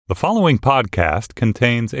The following podcast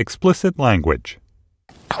contains explicit language.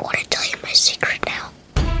 I want to tell you my secret now.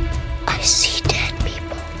 I see dead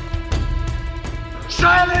people.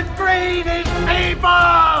 Silent Green is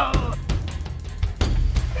people!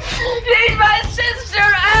 She's my sister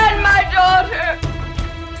and my daughter!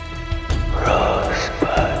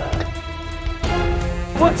 Rosebud.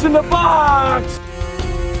 What's in the box?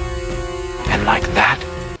 And like that,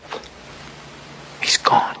 he's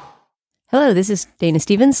gone. Hello, this is Dana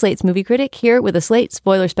Stevens, Slate's movie critic, here with a Slate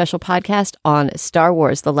spoiler special podcast on Star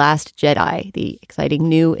Wars: The Last Jedi, the exciting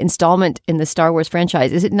new installment in the Star Wars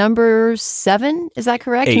franchise. Is it number 7? Is that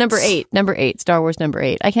correct? 8. Number 8, Star Wars number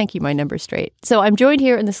 8. I can't keep my numbers straight. So I'm joined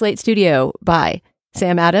here in the Slate studio by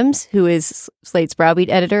Sam Adams, who is Slate's Browbeat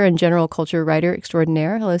editor and general culture writer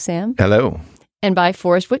extraordinaire. Hello, Sam. Hello. And by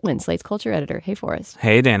Forrest Wickman, Slate's culture editor. Hey, Forrest.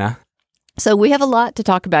 Hey, Dana. So we have a lot to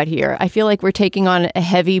talk about here. I feel like we're taking on a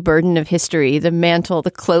heavy burden of history. The mantle, the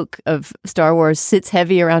cloak of Star Wars sits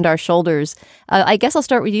heavy around our shoulders. I guess I'll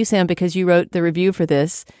start with you, Sam, because you wrote the review for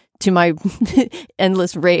this, to my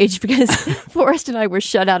endless rage, because Forrest and I were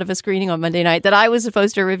shut out of a screening on Monday night that I was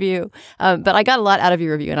supposed to review. But I got a lot out of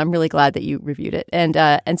your review, and I'm really glad that you reviewed it.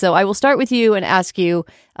 And so I will start with you and ask you,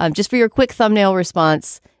 just for your quick thumbnail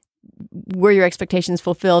response, were your expectations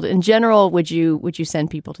fulfilled? In general, would you send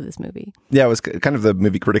people to this movie? Yeah, it was kind of the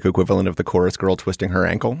movie critic equivalent of the chorus girl twisting her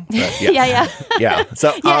ankle. But Yeah. Yeah.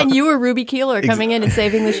 So, And you were Ruby Keeler coming in and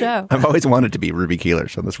saving the show. I've always wanted to be Ruby Keeler,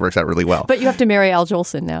 so this works out really well. But you have to marry Al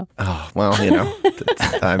Jolson now. Oh, well,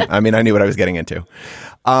 I knew what I was getting into.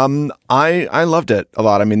 I loved it a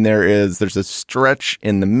lot. I mean, there's a stretch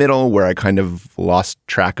in the middle where I kind of lost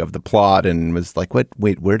track of the plot and was like,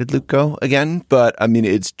 wait, where did Luke go again? But I mean,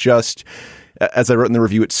 it's just, as I wrote in the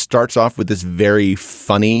review, it starts off with this very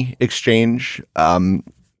funny exchange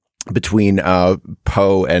between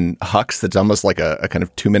Poe and Hux that's almost like a kind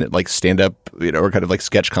of 2-minute like stand-up, or kind of like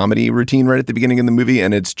sketch comedy routine right at the beginning of the movie.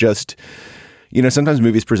 And it's just, sometimes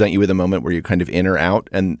movies present you with a moment where you're kind of in or out.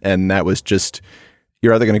 And that was just,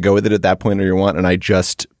 you're either going to go with it at that point or you won't. And I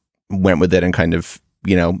just went with it and kind of,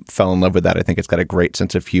 fell in love with that. I think it's got a great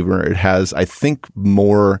sense of humor. It has, I think,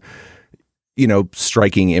 more,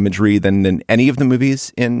 striking imagery than any of the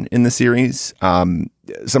movies in the series.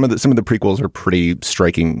 Some of the prequels are pretty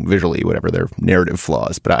striking visually, whatever their narrative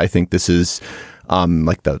flaws. But I think this is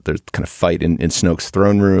like the kind of fight in Snoke's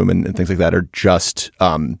throne room and things like that are just,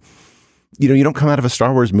 you don't come out of a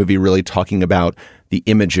Star Wars movie really talking about the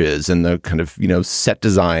images and the kind of, set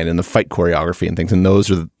design and the fight choreography and things. And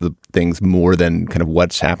those are the things more than kind of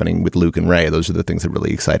what's happening with Luke and Rey. Those are the things that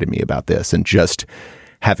really excited me about this. And just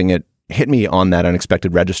having it hit me on that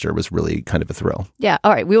unexpected register was really kind of a thrill. Yeah.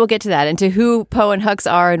 All right. We will get to that and to who Poe and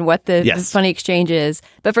Hux are and what the funny exchange is.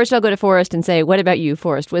 But first I'll go to Forrest and say, what about you,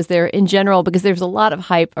 Forrest? Was there in general, because there's a lot of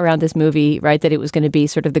hype around this movie, right, that it was going to be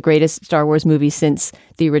sort of the greatest Star Wars movie since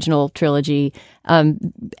the original trilogy.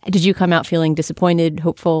 Did you come out feeling disappointed,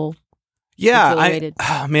 hopeful?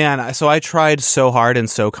 Yeah, so I tried so hard and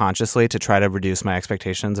so consciously to try to reduce my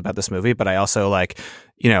expectations about this movie, but I also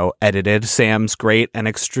edited Sam's great and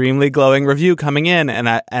extremely glowing review coming in, and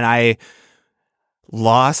I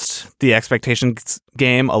lost the expectations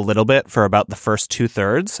game a little bit for about the first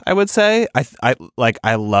 2/3, I would say.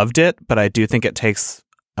 I loved it, but I do think it takes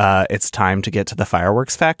its time to get to the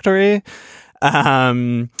fireworks factory.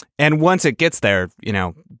 And once it gets there,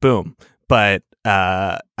 boom. But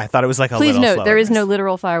I thought it was like a Please little note, slower. there is no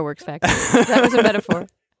literal fireworks factory. That was a metaphor.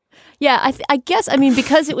 Yeah, I guess,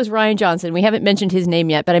 because it was Rian Johnson, we haven't mentioned his name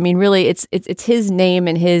yet, but really it's his name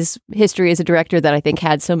and his history as a director that I think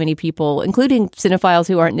had so many people, including cinephiles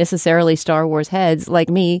who aren't necessarily Star Wars heads like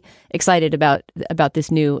me, excited about this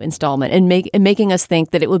new installment and making us think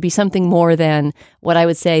that it would be something more than what I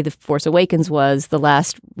would say The Force Awakens was, the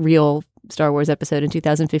last real Star Wars episode in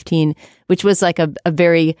 2015, which was like a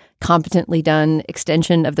very competently done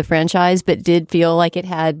extension of the franchise, but did feel like it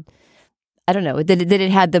had, I don't know, that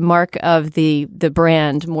it had the mark of the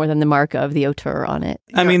brand more than the mark of the auteur on it.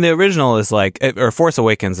 I mean, the original is Force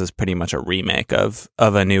Awakens is pretty much a remake of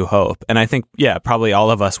A New Hope. And I think, probably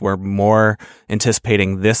all of us were more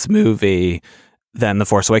anticipating this movie than The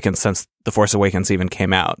Force Awakens since The Force Awakens even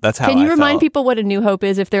came out. That's how I felt. Can you remind people what A New Hope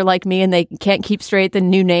is if they're like me and they can't keep straight the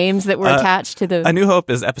new names that were attached to the... A New Hope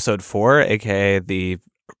is episode 4, aka the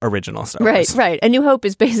original Star Wars. Right. A New Hope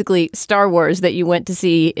is basically Star Wars that you went to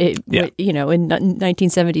see, in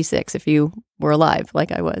 1976, if you were alive,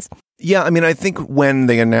 like I was. Yeah, I mean, I think when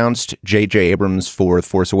they announced J.J. Abrams for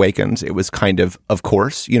Force Awakens, it was kind of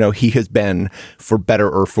course, he has been, for better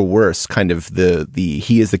or for worse, kind of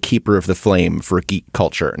he is the keeper of the flame for geek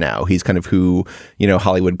culture now. He's kind of who,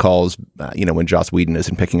 Hollywood calls, when Joss Whedon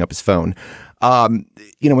isn't picking up his phone. When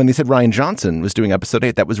they said Rian Johnson was doing episode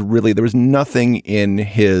 8, that was really, there was nothing in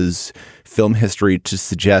his film history to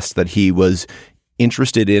suggest that he was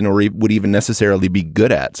interested in or would even necessarily be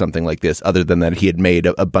good at something like this, other than that he had made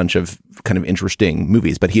a bunch of kind of interesting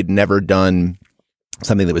movies, but he had never done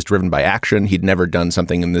something that was driven by action. He'd never done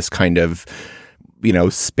something in this kind of,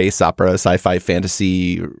 space opera, sci-fi,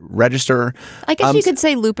 fantasy register. I guess you could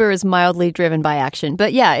say Looper is mildly driven by action,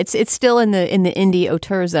 but yeah, it's still in the indie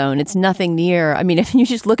auteur zone. It's nothing near. I mean, if you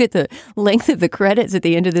just look at the length of the credits at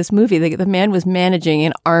the end of this movie, the man was managing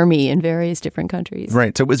an army in various different countries.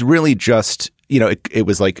 Right. So it was really just, it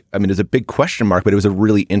was like, I mean, it was a big question mark, but it was a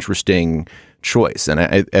really interesting choice, and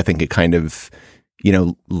I think it kind of,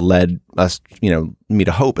 led us, me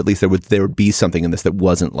to hope at least there would be something in this that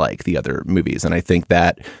wasn't like the other movies. And I think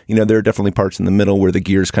that, there are definitely parts in the middle where the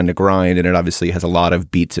gears kind of grind, and it obviously has a lot of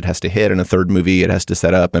beats it has to hit, and a third movie it has to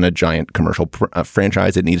set up, and a giant commercial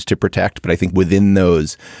franchise it needs to protect. But I think within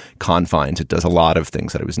those confines, it does a lot of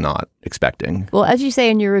things that I was not expecting. Well, as you say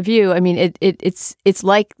in your review, I mean, it's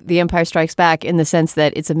like The Empire Strikes Back in the sense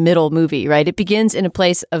that it's a middle movie, right? It begins in a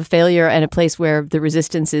place of failure and a place where the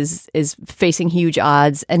resistance is facing huge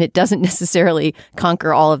odds, and it doesn't necessarily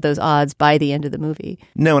conquer all of those odds by the end of the movie.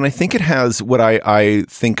 No, and I think it has what I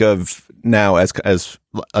think of now as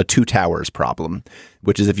a Two Towers problem,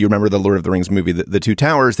 which is, if you remember the Lord of the Rings movie, the Two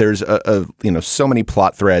Towers, there's so many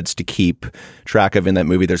plot threads to keep track of in that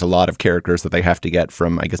movie. There's a lot of characters that they have to get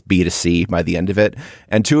from, I guess, B to C by the end of it.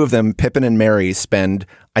 And two of them, Pippin and Merry, spend,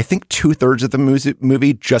 I think, 2/3 of the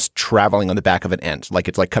movie just traveling on the back of an Ent. Like,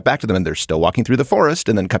 it's like cut back to them and they're still walking through the forest,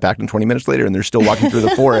 and then cut back to them 20 minutes later and they're still walking through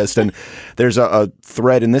the forest. And there's a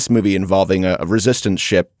thread in this movie involving a resistance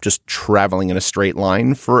ship just traveling in a straight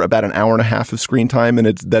line for about an hour and a half of screen time.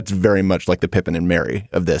 And that's very much like the Pippin and Merry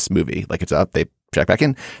of this movie. Like, it's up, they check back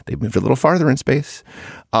in, they moved a little farther in space.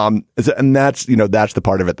 And that's the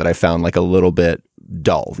part of it that I found like a little bit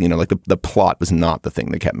dull. Like the plot was not the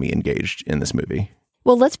thing that kept me engaged in this movie.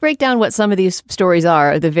 Well, let's break down what some of these stories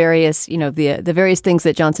are, the various, the various things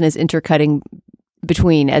that Johnson is intercutting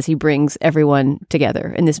between as he brings everyone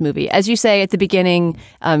together in this movie. As you say at the beginning,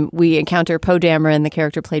 we encounter Poe Dameron, the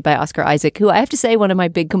character played by Oscar Isaac, who I have to say one of my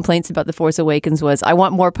big complaints about The Force Awakens was I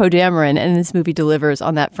want more Poe Dameron, and this movie delivers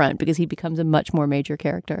on that front because he becomes a much more major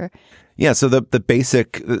character. Yeah, so the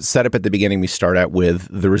basic setup at the beginning, we start out with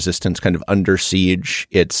the Resistance kind of under siege.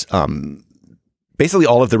 It's basically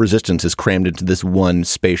all of the Resistance is crammed into this one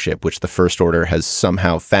spaceship, which the First Order has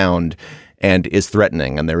somehow found and is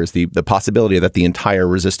threatening. And there is the possibility that the entire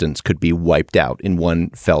Resistance could be wiped out in one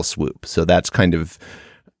fell swoop. So that's kind of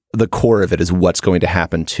the core of it, is what's going to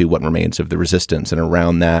happen to what remains of the Resistance. And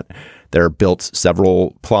around that, there are built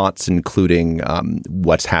several plots, including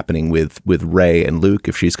what's happening with Rey and Luke,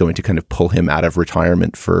 if she's going to kind of pull him out of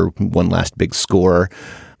retirement for one last big score.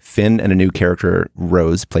 Finn and a new character,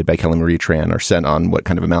 Rose, played by Kelly Marie Tran, are sent on what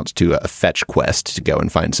kind of amounts to a fetch quest to go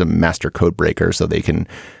and find some master code breaker so they can,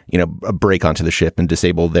 break onto the ship and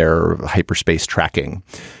disable their hyperspace tracking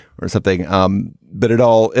or something. But it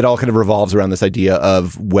all kind of revolves around this idea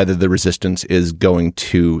of whether the Resistance is going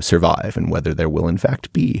to survive and whether there will in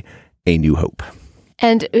fact be a new hope.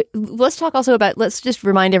 And let's talk also about, let's just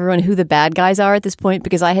remind everyone who the bad guys are at this point,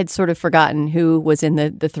 because I had sort of forgotten who was in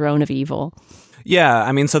the throne of evil. Yeah,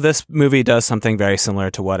 I mean, so this movie does something very similar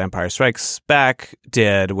to what Empire Strikes Back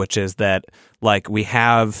did, which is that, like, we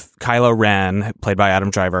have Kylo Ren, played by Adam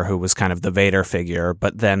Driver, who was kind of the Vader figure,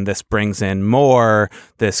 but then this brings in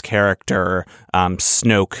this character,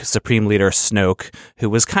 Snoke, Supreme Leader Snoke, who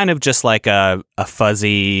was kind of just like a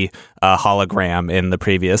fuzzy hologram in the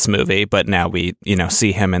previous movie, but now we,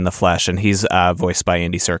 see him in the flesh, and he's voiced by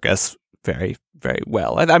Andy Serkis very, very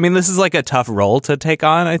well. I mean, this is like a tough role to take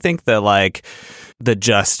on. I think that the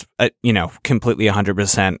just, completely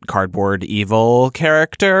 100% cardboard evil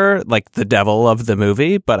character, like the devil of the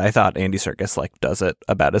movie. But I thought Andy Serkis does it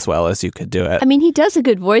about as well as you could do it. I mean, he does a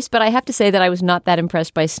good voice, but I have to say that I was not that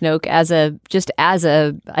impressed by Snoke as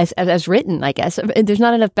written, I guess. There's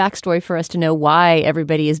not enough backstory for us to know why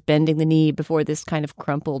everybody is bending the knee before this kind of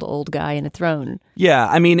crumpled old guy in a throne. Yeah,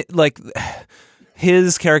 I mean,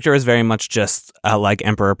 his character is very much just like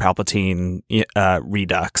Emperor Palpatine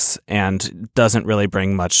redux, and doesn't really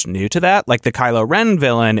bring much new to that. Like, the Kylo Ren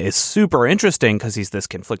villain is super interesting because he's this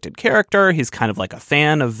conflicted character. He's kind of like a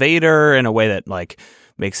fan of Vader in a way that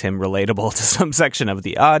makes him relatable to some section of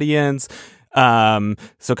the audience.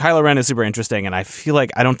 So Kylo Ren is super interesting, and I feel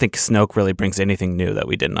like I don't think Snoke really brings anything new that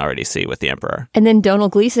we didn't already see with the Emperor. And then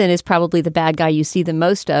Donald Gleason is probably the bad guy you see the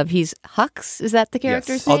most of. He's Hux. Is that the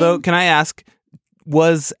character's name? Although, can I ask,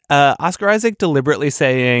 was Oscar Isaac deliberately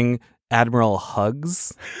saying Admiral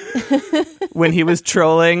Hugs when he was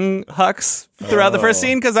trolling Hux throughout the first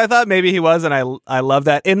scene? Because I thought maybe he was, and I love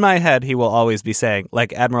that. In my head, he will always be saying,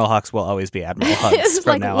 like, Admiral Hux will always be Admiral Hugs It's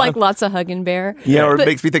from now like on. lots of hugging bear. Yeah, or it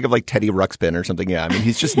makes me think of like Teddy Ruxpin or something. Yeah, I mean,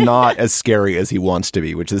 he's just not as scary as he wants to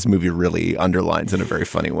be, which this movie really underlines in a very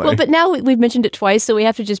funny way. Well, but now we've mentioned it twice, so we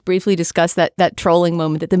have to just briefly discuss that trolling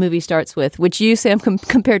moment that the movie starts with, which you, Sam,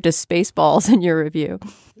 compared to Spaceballs in your review.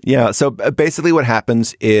 Yeah, so basically what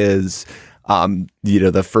happens is,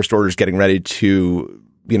 the First Order's getting ready to,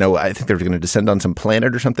 I think they're going to descend on some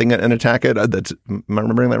planet or something and attack it. Am I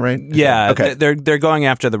remembering that right? Yeah, okay. They're going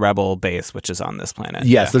after the rebel base, which is on this planet.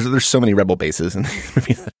 Yes, Yeah. there's so many rebel bases in these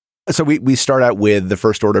movies. So we start out with the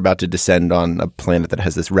First Order about to descend on a planet that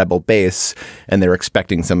has this rebel base, and they're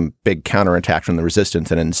expecting some big counterattack from the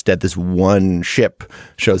Resistance, and instead this one ship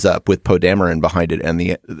shows up with Poe Dameron behind it, and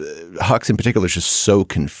the Hux in particular is just so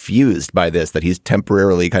confused by this that he's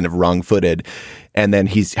temporarily kind of wrong-footed, and then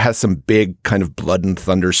he has some big kind of blood and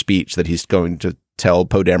thunder speech that he's going to tell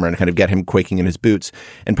Poe Dameron and kind of get him quaking in his boots.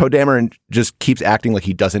 And Poe Dameron just keeps acting like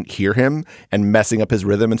he doesn't hear him and messing up his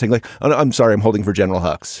rhythm and saying like, "Oh, no, I'm sorry, I'm holding for General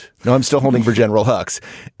Hux. No, I'm still holding for General Hux."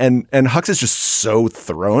 And Hux is just so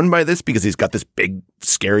thrown by this because he's got this big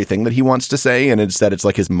scary thing that he wants to say, and instead it's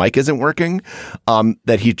like his mic isn't working,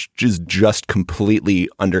 that he is just completely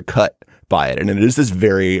undercut by it. And it is this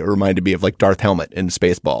reminded me of like Darth Helmet in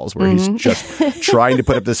Spaceballs, where he's just trying to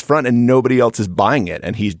put up this front and nobody else is buying it,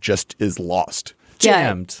 and he just is lost.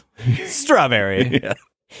 Jammed. Strawberry. Yeah.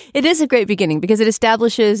 It is a great beginning because it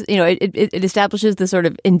establishes, it establishes the sort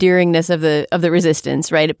of endearingness of the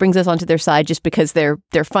Resistance, right? It brings us onto their side just because they're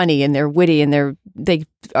funny and they're witty and they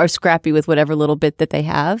are scrappy with whatever little bit that they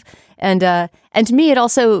have. And to me, it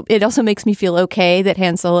also makes me feel okay that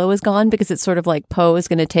Han Solo is gone, because it's sort of like Poe is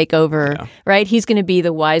going to take over, right? He's going to be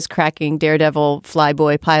the wisecracking daredevil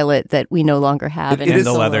flyboy pilot that we no longer have. It is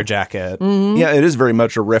the leather jacket. Mm-hmm. Yeah, it is very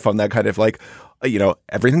much a riff on that kind of like,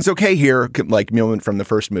 everything's okay here, like moment from the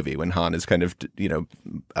first movie when Han is kind of,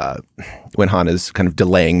 when Han is kind of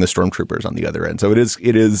delaying the stormtroopers on the other end. So it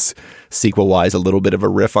is sequel wise a little bit of a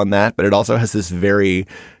riff on that, but it also has this very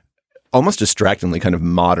almost distractingly kind of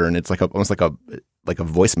modern. It's like almost like a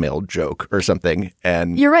voicemail joke or something.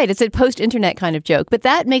 And you're right. It's a post-internet kind of joke, but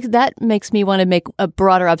that makes me want to make a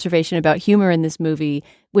broader observation about humor in this movie,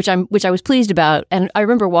 which I was pleased about. And I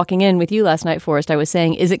remember walking in with you last night, Forrest. I was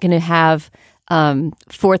saying, is it going to have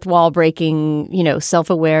fourth wall breaking,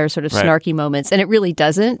 self-aware sort of snarky moments? And it really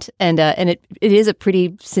doesn't. And it is a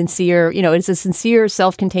pretty sincere, it's a sincere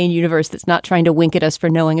self-contained universe that's not trying to wink at us for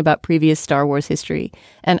knowing about previous Star Wars history.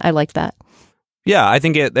 And I liked that. Yeah, I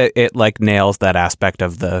think it like nails that aspect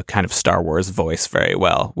of the kind of Star Wars voice very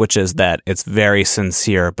well, which is that it's very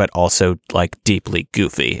sincere, but also like deeply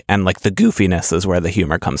goofy. And like the goofiness is where the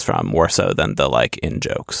humor comes from more so than the like in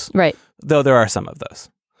jokes. Right. Though there are some of those.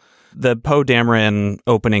 The Poe Dameron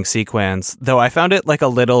opening sequence, though I found it like a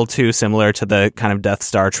little too similar to the kind of Death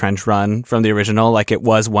Star trench run from the original. Like it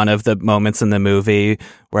was one of the moments in the movie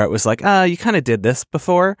where it was like, you kind of did this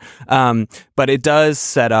before. But it does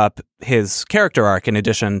set up his character arc in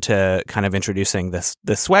addition to kind of introducing this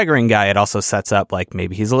swaggering guy. It also sets up like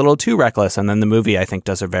maybe he's a little too reckless. And then the movie, I think,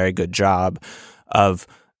 does a very good job of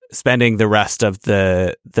spending the rest of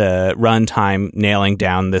the runtime nailing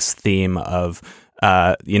down this theme of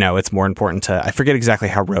it's more important to, I forget exactly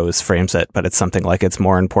how Rose frames it, but it's something like it's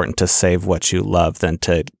more important to save what you love than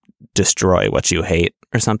to destroy what you hate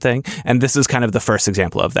or something. And this is kind of the first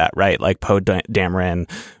example of that, right? Like Poe Dameron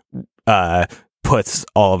puts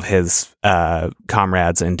all of his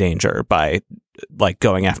comrades in danger by like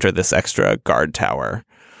going after this extra guard tower.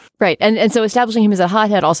 Right. And so establishing him as a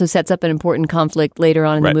hothead also sets up an important conflict later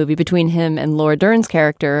on in the movie between him and Laura Dern's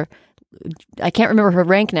character. I can't remember her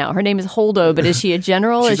rank now. Her name is Holdo, but is she a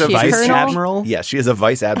general? She's is she a vice colonel? admiral? Yes, she is a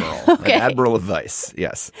vice admiral. Okay. An admiral of vice,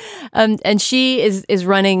 yes. And she is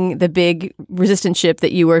running the big resistance ship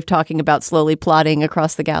that you were talking about slowly plotting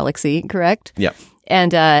across the galaxy, correct? Yeah.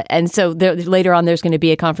 And so later on, there's going to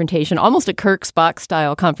be a confrontation, almost a Kirk Spock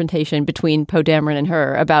style confrontation between Poe Dameron and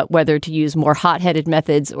her about whether to use more hot-headed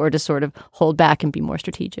methods or to sort of hold back and be more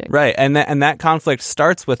strategic. Right, and that conflict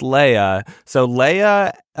starts with Leia. So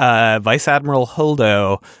Leia, Vice Admiral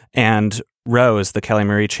Holdo, and Rose, the Kelly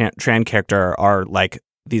Marie Tran character, are like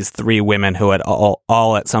these three women who had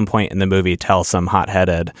all at some point in the movie tell some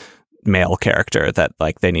hot-headed male character that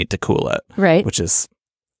like they need to cool it. Right. Which is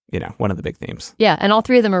one of the big themes. Yeah, and all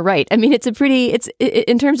three of them are right. I mean, it's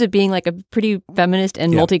in terms of being like a pretty feminist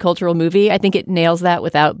and multicultural movie, I think it nails that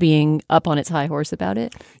without being up on its high horse about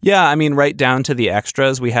it. Yeah, I mean, right down to the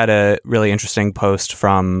extras. We had a really interesting post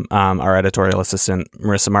from our editorial assistant,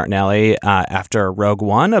 Marissa Martinelli, after Rogue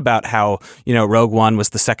One about how, Rogue One was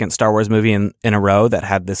the second Star Wars movie in a row that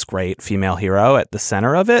had this great female hero at the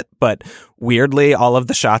center of it. But weirdly, all of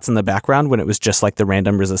the shots in the background, when it was just like the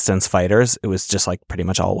random resistance fighters, it was just like pretty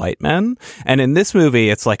much all white men. And in this movie,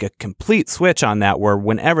 it's like a complete switch on that, where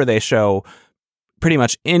whenever they show pretty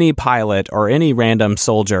much any pilot or any random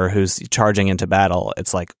soldier who's charging into battle,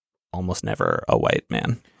 it's like almost never a white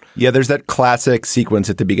man. Yeah, there's that classic sequence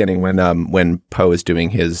at the beginning when Poe is doing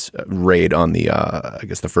his raid on the I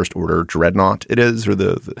guess the First Order dreadnought it is, or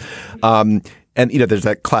and there's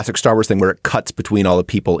that classic Star Wars thing where it cuts between all the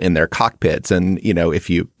people in their cockpits, and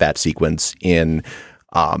that sequence in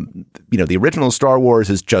the original Star Wars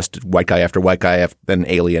is just white guy after white guy, then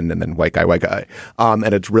alien, and then white guy.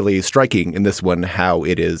 And it's really striking in this one how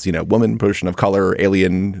it is, woman, person of color,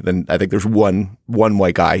 alien. Then I think there's one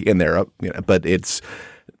white guy in there, but it's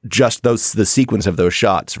just the sequence of those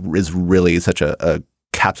shots is really such a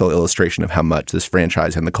capsule illustration of how much this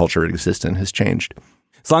franchise and the culture it exists in has changed.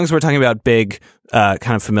 As long as we're talking about big,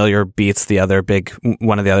 kind of familiar beats,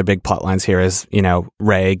 one of the other big plot lines here is,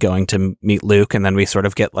 Rey going to meet Luke, and then we sort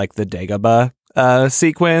of get like the Dagobah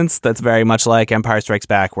sequence that's very much like Empire Strikes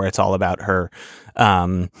Back, where it's all about her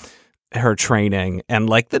training. And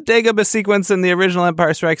like the Dagobah sequence in the original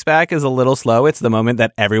Empire Strikes Back is a little slow. It's the moment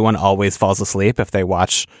that everyone always falls asleep if they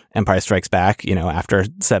watch Empire Strikes Back, after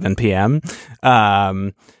 7 p.m.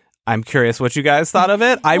 I'm curious what you guys thought of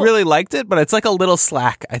it. I really liked it, but it's like a little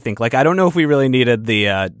slack, I think. Like, I don't know if we really needed the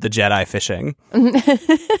Jedi fishing.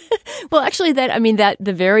 Well, actually, that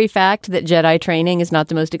the very fact that Jedi training is not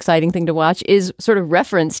the most exciting thing to watch is sort of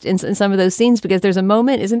referenced in some of those scenes, because there's a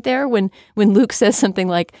moment, isn't there, when Luke says something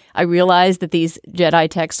like, I realize that these Jedi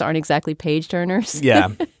texts aren't exactly page turners. Yeah.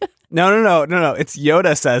 No. It's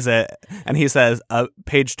Yoda says it, and he says,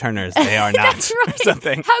 page turners, they are not. That's right.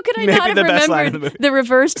 Something. How could I not have remembered the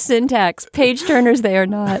reversed syntax? Page turners, they are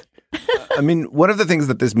not. I mean, one of the things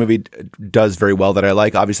that this movie does very well that I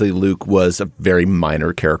like, obviously Luke was a very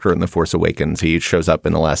minor character in The Force Awakens. He shows up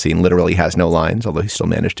in the last scene, literally has no lines, although he still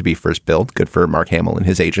managed to be first billed. Good for Mark Hamill and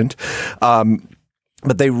his agent. But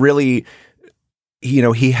they really,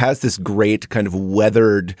 he has this great kind of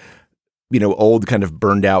weathered, old kind of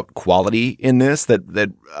burned out quality in this that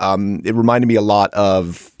it reminded me a lot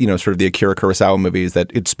of, sort of the Akira Kurosawa movies that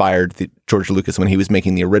inspired George Lucas when he was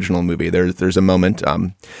making the original movie. There's a moment,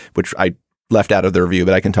 which I left out of the review,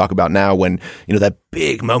 but I can talk about now, when, that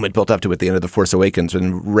big moment built up to at the end of The Force Awakens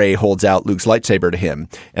when Rey holds out Luke's lightsaber to him.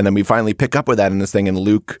 And then we finally pick up with that in this thing, and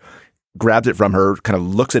Luke grabs it from her, kind of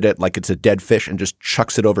looks at it like it's a dead fish, and just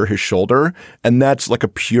chucks it over his shoulder. And that's like a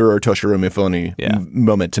pure Toshiro Mifune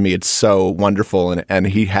moment to me. It's so wonderful. And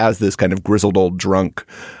he has this kind of grizzled old drunk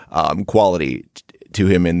quality to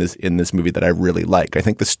him in this movie that I really like. I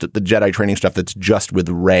think the Jedi training stuff that's just with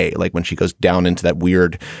Rey, like when she goes down into that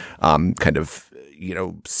weird kind of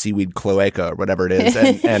seaweed cloaca or whatever it is,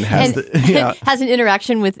 and has has an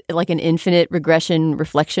interaction with like an infinite regression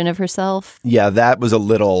reflection of herself. Yeah, that was a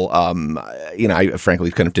little, I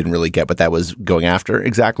frankly kind of didn't really get what that was going after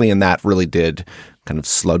exactly, and that really did kind of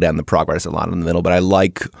slow down the progress a lot in the middle. But I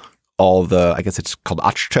like all the, I guess it's called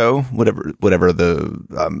Ahch-To, whatever the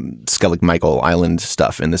Skellig Michael Island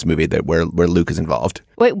stuff in this movie where Luke is involved.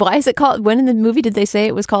 Wait, why is it called? When in the movie did they say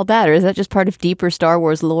it was called that, or is that just part of deeper Star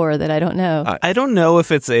Wars lore that I don't know? I don't know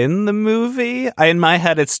if it's in the movie. In my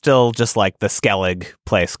head, it's still just like the Skellig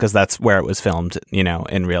place, because that's where it was filmed,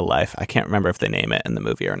 in real life. I can't remember if they name it in the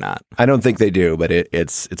movie or not. I don't think they do, but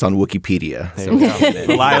it's on Wikipedia. So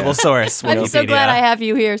reliable source. I'm so glad I have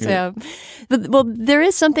you here, Sam. Well, there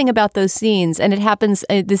is something about those scenes, and it happens.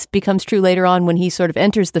 This becomes true later on when he sort of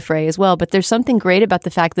enters the fray as well. But there's something great about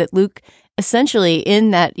the fact that Luke, essentially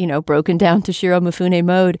in that broken down Toshiro Mifune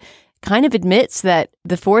mode, kind of admits that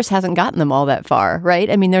the Force hasn't gotten them all that far, right?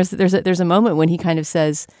 I mean, there's a moment when he kind of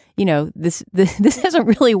says, this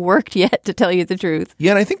hasn't really worked yet, to tell you the truth.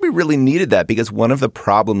 Yeah, and I think we really needed that, because one of the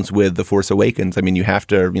problems with The Force Awakens, I mean, you have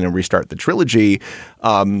to restart the trilogy,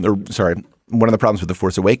 one of the problems with The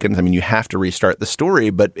Force Awakens, I mean, you have to restart the story,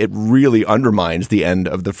 but it really undermines the end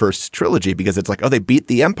of the first trilogy, because it's like, oh, they beat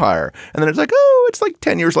the Empire. And then it's like, oh, it's like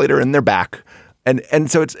 10 years later and they're back. And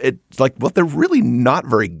so it's like, well, they're really not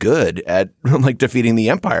very good at like defeating the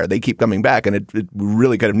Empire. They keep coming back, and it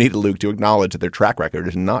really kind of needed Luke to acknowledge that their track record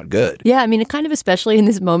is not good. Yeah, I mean, kind of especially in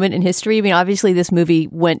this moment in history. I mean, obviously this movie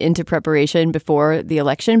went into preparation before the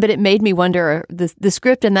election, but it made me wonder the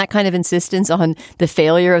script and that kind of insistence on the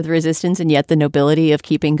failure of the resistance and yet the nobility of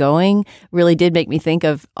keeping going really did make me think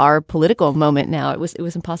of our political moment now. It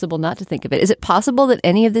was impossible not to think of it. Is it possible that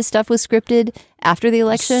any of this stuff was scripted after the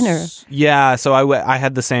election? Or yeah, so I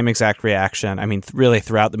had the same exact reaction. I mean, really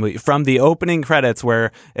throughout the movie, from the opening credits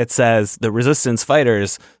where it says the resistance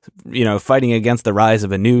fighters, fighting against the rise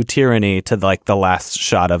of a new tyranny, to like the last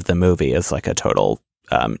shot of the movie is like a total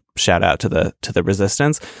shout out to the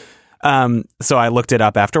resistance. So I looked it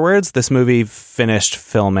up afterwards. This movie finished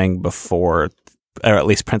filming before, or at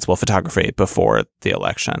least principal photography before the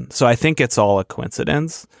election. So I think it's all a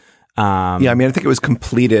coincidence. I mean, I think it was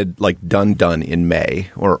completed, like done in May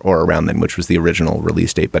or around then, which was the original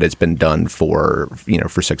release date, but it's been done for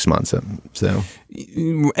 6 months. So,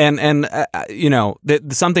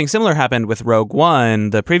 something similar happened with Rogue One,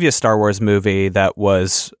 the previous Star Wars movie that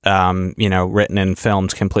was, written and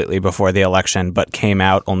filmed completely before the election, but came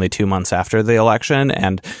out only 2 months after the election.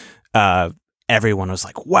 And, everyone was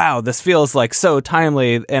like, wow, this feels like so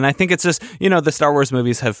timely. And I think it's just, the Star Wars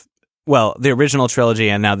movies the original trilogy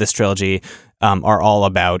and now this trilogy are all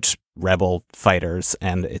about rebel fighters,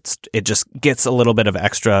 and it just gets a little bit of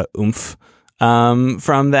extra oomph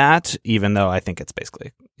from that, even though I think it's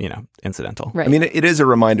basically, incidental. Right. I mean, it is a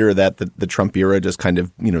reminder that the Trump era just kind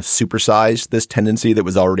of, supersized this tendency that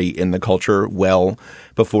was already in the culture well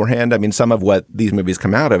beforehand. I mean, some of what these movies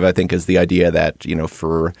come out of, I think, is the idea that,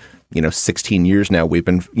 for 16 years now, we've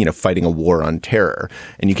been, fighting a war on terror,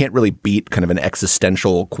 and you can't really beat kind of an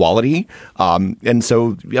existential quality. And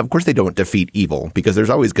so, of course, they don't defeat evil, because there's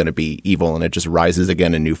always going to be evil, and it just rises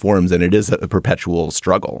again in new forms, and it is a perpetual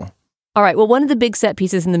struggle. All right. Well, one of the big set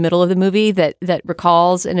pieces in the middle of the movie that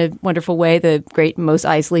recalls in a wonderful way the great Mos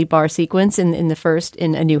Eisley bar sequence in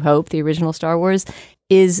A New Hope, the original Star Wars,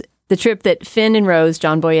 is the trip that Finn and Rose,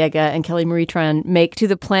 John Boyega, and Kelly Marie Tran make to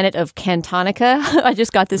the planet of Cantonica. I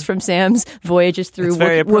just got this from Sam's Voyages Through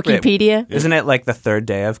Wikipedia. Isn't it like the third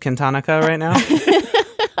day of Cantonica right now?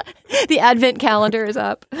 The advent calendar is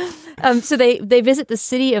up. So they visit the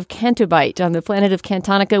city of Cantobite on the planet of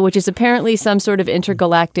Cantonica, which is apparently some sort of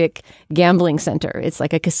intergalactic gambling center. It's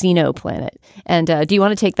like a casino planet. And do you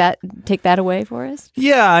want to take that away for us?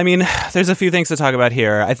 Yeah, I mean, there's a few things to talk about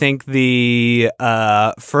here. I think the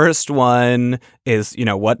first one is,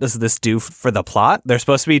 what does this do for the plot? They're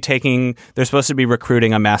supposed to be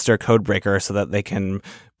recruiting a master codebreaker so that they can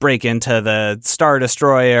break into the Star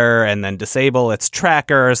Destroyer and then disable its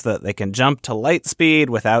trackers so that they can jump to light speed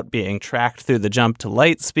without being tracked through the jump to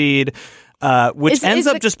light speed, which ends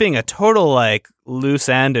up just being a total like loose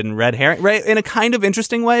end and red herring, right? In a kind of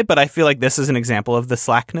interesting way, but I feel like this is an example of the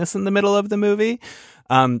slackness in the middle of the movie.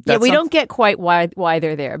 We don't get quite why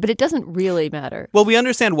they're there, but it doesn't really matter. Well, we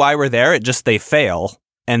understand why we're there. It just they fail.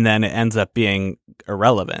 And then it ends up being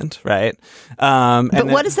irrelevant, right? But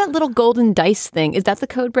what is that little golden dice thing? Is that the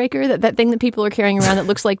code breaker? That thing that people are carrying around that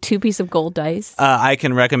looks like 2 pieces of gold dice? I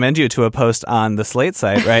can recommend you to a post on the Slate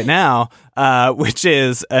site right now, which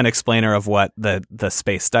is an explainer of what the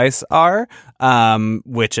space dice are,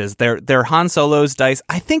 which is they're Han Solo's dice.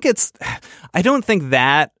 I don't think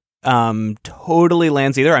that totally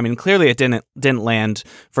lands either. I mean, clearly it didn't land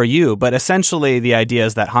for you, but essentially the idea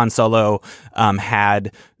is that Han Solo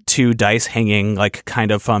had 2 dice hanging like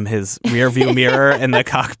kind of from his rear view mirror in the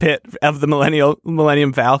cockpit of the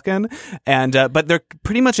Millennium Falcon, and but they're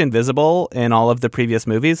pretty much invisible in all of the previous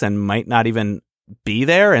movies and might not even be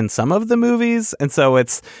there in some of the movies, and so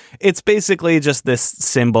it's basically just this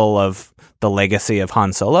symbol of the legacy of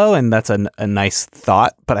Han Solo, and that's a nice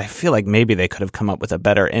thought, but I feel like maybe they could have come up with a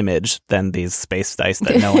better image than these space dice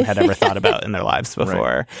that no one had ever thought about in their lives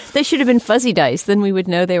before. Right. They should have been fuzzy dice, then we would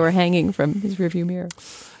know they were hanging from his rearview mirror.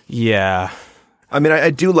 Yeah. I mean, I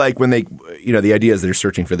do like when they, the idea is they're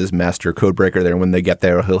searching for this master codebreaker there. When they get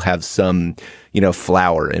there, he'll have some,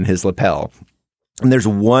 flower in his lapel. And there's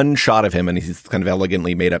one shot of him, and he's kind of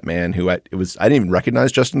elegantly made up man who I didn't even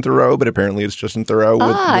recognize Justin Theroux, but apparently it's Justin Theroux.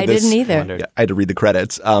 With I didn't either. Yeah, I had to read the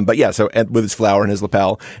credits. But yeah, so with his flower in his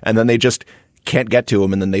lapel, and then they just can't get to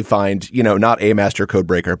him, and then they find, not a master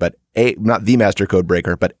codebreaker, but not the master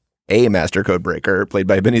codebreaker, but a master codebreaker played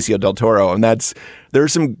by Benicio del Toro. And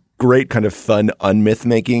there's some great kind of fun unmyth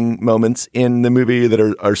making moments in the movie that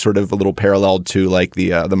are sort of a little paralleled to like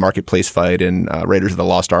the marketplace fight in Raiders of the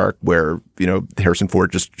Lost Ark, where Harrison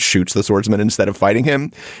Ford just shoots the swordsman instead of fighting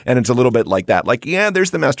him, and it's a little bit like that. Like, yeah,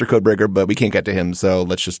 there's the Master Codebreaker, but we can't get to him, so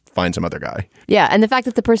let's just find some other guy. Yeah, and the fact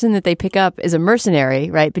that the person that they pick up is a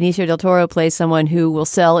mercenary, right? Benicio del Toro plays someone who will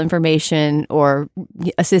sell information or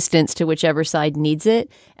assistance to whichever side needs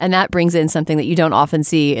it, and that brings in something that you don't often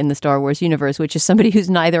see in the Star Wars universe, which is somebody who's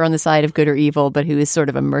neither on the side of good or evil, but who is sort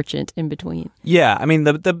of a merchant in between. Yeah, I mean,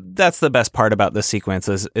 that's the best part about this sequence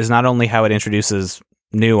is not only how it introduces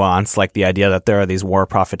nuance, like the idea that there are these war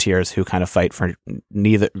profiteers who kind of fight for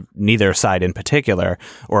neither side in particular,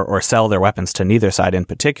 or sell their weapons to neither side in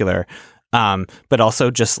particular, but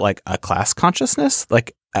also just like a class consciousness.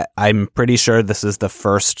 Like, I'm pretty sure this is the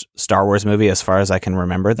first Star Wars movie, as far as I can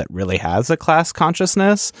remember, that really has a class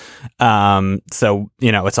consciousness. So,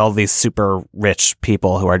 it's all these super rich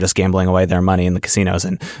people who are just gambling away their money in the casinos.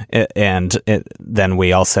 And then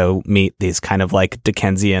we also meet these kind of like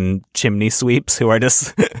Dickensian chimney sweeps who are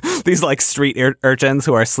just these like street urchins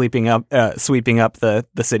who are sweeping up the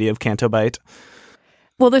city of Cantobite.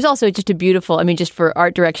 Well, there's also just a beautiful, just for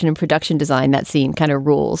art direction and production design, that scene kind of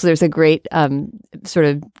rules. There's a great sort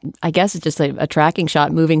of, I guess it's just a tracking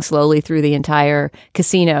shot moving slowly through the entire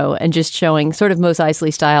casino and just showing sort of Mos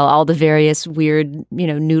Eisley style, all the various weird,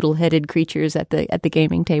 noodle-headed creatures at the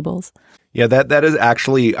gaming tables. Yeah, that is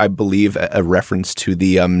actually, I believe, a reference to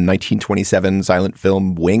the 1927 silent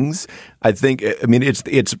film Wings. I think,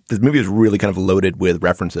 this movie is really kind of loaded with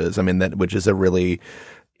references. Which is a really...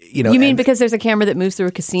 You mean because there's a camera that moves through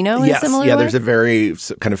a casino in a similar way? There's a very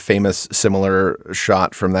kind of famous similar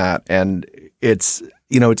shot from that. And it's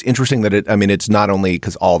interesting that it's not only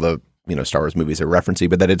because all the, Star Wars movies are referencing,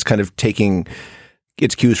 but that it's kind of taking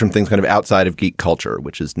its cues from things kind of outside of geek culture,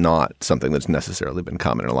 which is not something that's necessarily been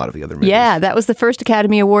common in a lot of the other movies. Yeah, that was the first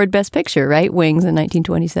Academy Award Best Picture, right? Wings in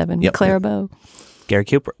 1927. Yep. Clara Bow. Gary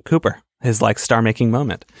Cooper, his like star-making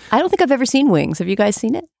moment. I don't think I've ever seen Wings. Have you guys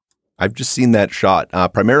seen it? I've just seen that shot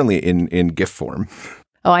primarily in GIF form.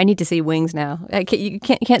 Oh, I need to see Wings now. You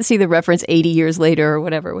can't see the reference 80 years later or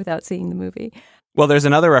whatever without seeing the movie. Well, there's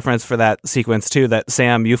another reference for that sequence too that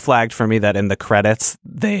Sam, you flagged for me, that in the credits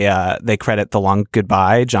they credit The Long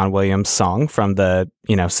Goodbye, John Williams' song from the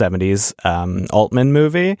 70s Altman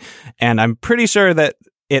movie, and I'm pretty sure that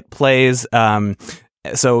it plays.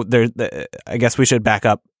 So I guess we should back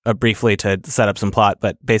up briefly to set up some plot,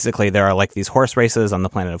 but basically there are like these horse races on the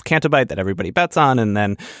planet of Cantobite that everybody bets on, and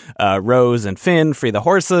then Rose and Finn free the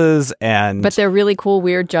horses, but they're really cool,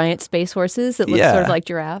 weird, giant space horses that look sort of like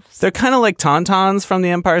giraffes. They're kind of like Tauntauns from The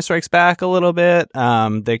Empire Strikes Back a little bit.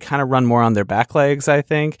 They kind of run more on their back legs, I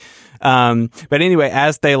think. But anyway,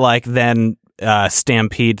 as they then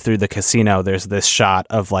stampede through the casino, there's this shot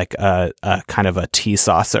of like a kind of a tea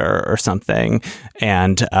saucer or something,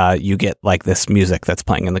 and you get like this music that's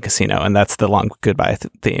playing in the casino, and that's the Long Goodbye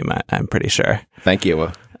theme, I'm pretty sure. Thank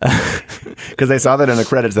you. Because I saw that in the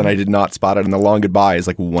credits and I did not spot it. And The Long Goodbye is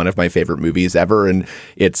like one of my favorite movies ever, and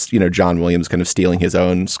it's John Williams kind of stealing his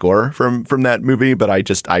own score from that movie, but I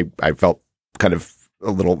felt kind of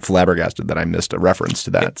a little flabbergasted that I missed a reference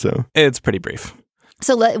to that. So it's pretty brief.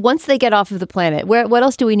 So once they get off of the planet, what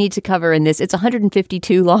else do we need to cover in this? It's a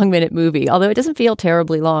 152 long minute movie, although it doesn't feel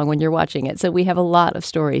terribly long when you're watching it. So we have a lot of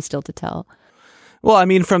stories still to tell. Well,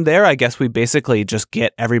 from there, I guess we basically just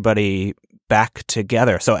get everybody back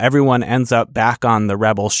together. So everyone ends up back on the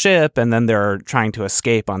Rebel ship, and then they're trying to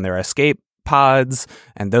escape on their escape pods,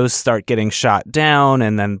 and those start getting shot down,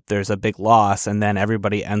 and then there's a big loss, and then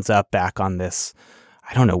everybody ends up back on this,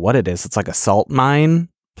 I don't know what it is. It's like a salt mine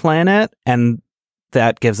planet, and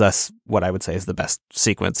that gives us what I would say is the best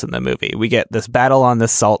sequence in the movie. We get this battle on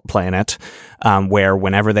this salt planet where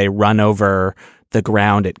whenever they run over the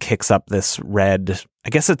ground, it kicks up this red, I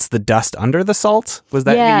guess it's the dust under the salt. Was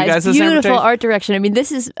that you guys' it's beautiful art direction.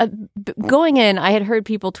 This is going in. I had heard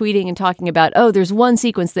people tweeting and talking about, there's one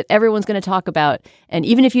sequence that everyone's going to talk about, and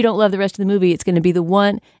even if you don't love the rest of the movie, it's going to be the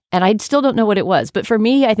one. And I still don't know what it was. But for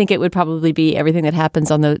me, I think it would probably be everything that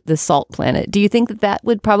happens on the salt planet. Do you think that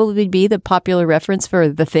would probably be the popular reference for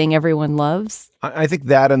the thing everyone loves? I think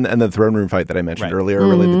that and the throne room fight that I mentioned earlier are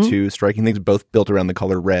really the two striking things, both built around the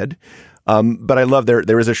color red. But I love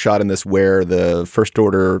there is a shot in this where the First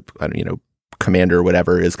Order, commander or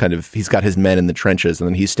whatever is he's got his men in the trenches, and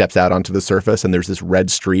then he steps out onto the surface and there's this red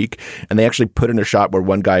streak, and they actually put in a shot where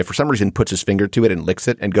one guy for some reason puts his finger to it and licks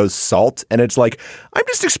it and goes salt, and it's like, I'm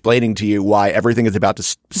just explaining to you why everything is about to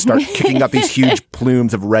start kicking up these huge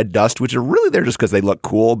plumes of red dust, which are really there just because they look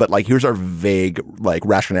cool, but like here's our vague like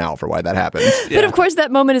rationale for why that happens. But of course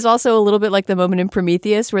that moment is also a little bit like the moment in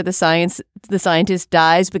Prometheus where the scientist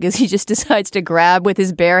dies because he just decides to grab with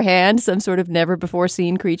his bare hand some sort of never before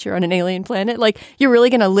seen creature on an alien planet. Like, you're really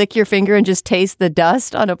going to lick your finger and just taste the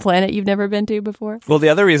dust on a planet you've never been to before? Well, the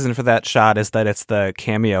other reason for that shot is that it's the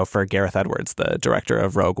cameo for Gareth Edwards, the director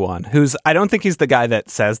of Rogue One, who's, I don't think he's the guy that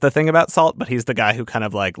says the thing about salt, but he's the guy who kind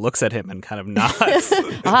of like looks at him and kind of nods.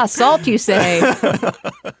 Salt, you say.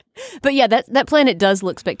 But yeah, that planet does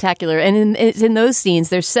look spectacular. And in those scenes,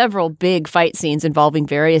 there's several big fight scenes involving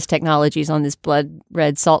various technologies on this blood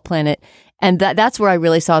red salt planet. And that's where I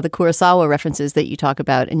really saw the Kurosawa references that you talk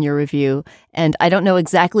about in your review. And I don't know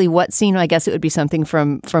exactly what scene. I guess it would be something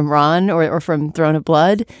from Ron or from Throne of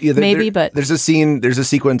Blood, maybe. But there's a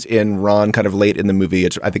sequence in Ron kind of late in the movie.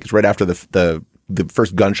 I think it's right after the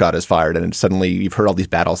first gunshot is fired, and suddenly you've heard all these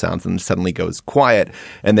battle sounds, and suddenly goes quiet.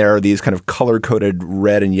 And there are these kind of color-coded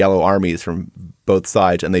red and yellow armies from both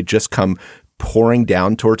sides, and they just come pouring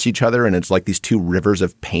down towards each other, and it's like these two rivers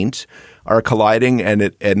of paint are colliding,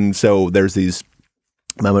 and so there's these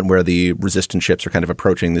moment where the resistance ships are kind of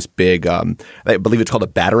approaching this big, I believe it's called a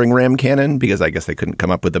battering ram cannon, because I guess they couldn't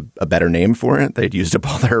come up with a better name for it. They'd used up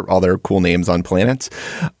all their cool names on planets,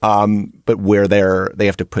 but where they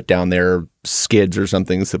have to put down their skids or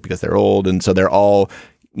something, so because they're old, and so they're all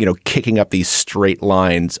kicking up these straight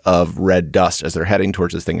lines of red dust as they're heading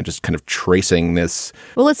towards this thing and just kind of tracing this.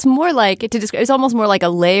 Well, it's more like, it's almost more like a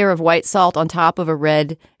layer of white salt on top of a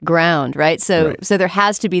red ground, right? So there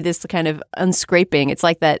has to be this kind of unscraping. It's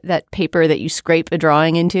like that paper that you scrape a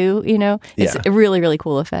drawing into, It's a really, really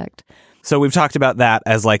cool effect. So we've talked about that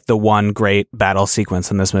as like the one great battle sequence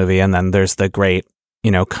in this movie, and then there's the great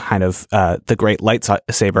the great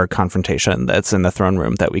lightsaber confrontation that's in the throne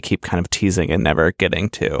room that we keep kind of teasing and never getting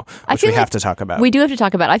to, which we have to talk about. We do have to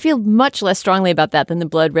talk about. I feel much less strongly about that than the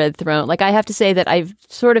blood red throne. Like, I have to say that I've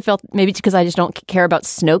sort of felt, maybe it's because I just don't care about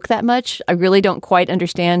Snoke that much. I really don't quite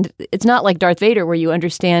understand. It's not like Darth Vader where you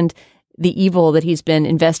understand the evil that he's been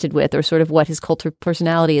invested with, or sort of what his cult of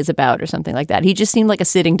personality is about, or something like that. He just seemed like a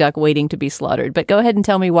sitting duck waiting to be slaughtered. But go ahead and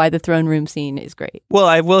tell me why the throne room scene is great. Well,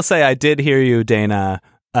 I will say I did hear you, Dana,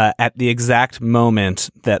 at the exact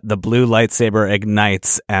moment that the blue lightsaber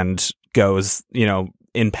ignites and goes,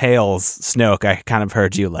 impales Snoke. I kind of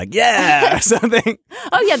heard you like, yeah, or something.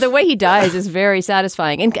 Oh, yeah. The way he dies is very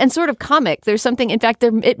satisfying and sort of comic. There's something, in fact,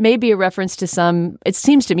 it may be a reference to it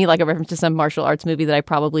seems to me like a reference to some martial arts movie that I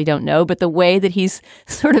probably don't know, but the way that he's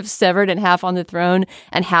sort of severed in half on the throne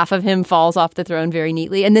and half of him falls off the throne very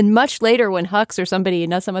neatly. And then much later when Hux or somebody,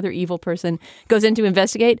 not some other evil person, goes in to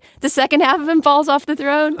investigate, the second half of him falls off the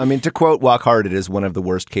throne. I mean, to quote Walk Hard, it is one of the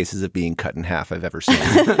worst cases of being cut in half I've ever seen.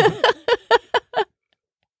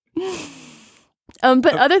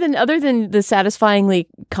 But other than the satisfyingly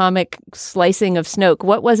comic slicing of Snoke,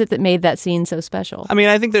 what was it that made that scene so special? I mean,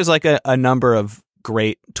 I think there's like a number of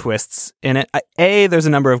great twists in it. A, there's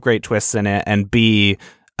a number of great twists in it, and B,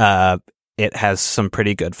 it has some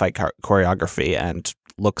pretty good fight choreography and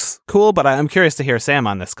looks cool. But I'm curious to hear Sam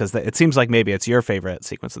on this, because it seems like maybe it's your favorite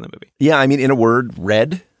sequence in the movie. Yeah, I mean, in a word,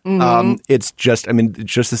 red. Mm-hmm. It's just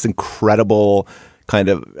this incredible kind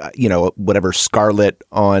of, whatever scarlet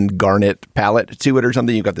on garnet palette to it or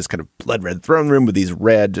something. You've got this kind of blood red throne room with these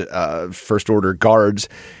red First Order guards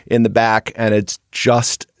in the back. And it's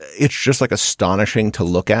just like astonishing to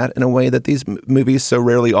look at in a way that these movies so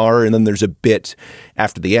rarely are. And then there's a bit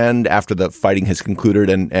after the end, after the fighting has concluded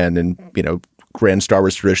and in, grand Star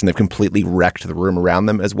Wars tradition, they've completely wrecked the room around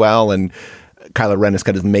them as well. And Kylo Ren is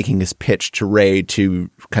kind of making his pitch to Rey to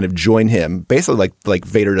kind of join him, basically like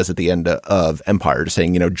Vader does at the end of Empire, just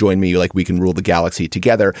saying, join me, like we can rule the galaxy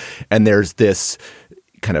together. And there's this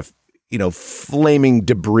kind of, flaming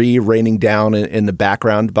debris raining down in the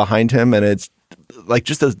background behind him. And it's like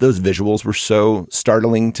just those visuals were so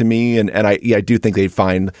startling to me. And I do think they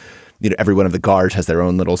find, every one of the guards has their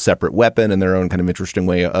own little separate weapon and their own kind of interesting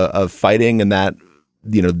way of fighting. And that,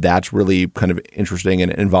 that's really kind of interesting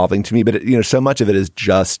and involving to me. But, so much of it is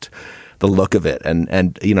just the look of it. And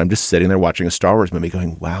I'm just sitting there watching a Star Wars movie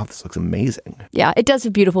going, wow, this looks amazing. Yeah, it does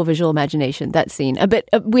have beautiful visual imagination, that scene. But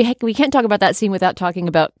we can't talk about that scene without talking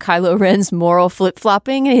about Kylo Ren's moral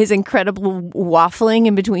flip-flopping, his incredible waffling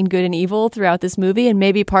in between good and evil throughout this movie. And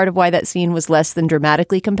maybe part of why that scene was less than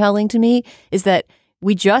dramatically compelling to me is that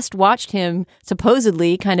we just watched him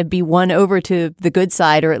supposedly kind of be won over to the good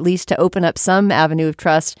side, or at least to open up some avenue of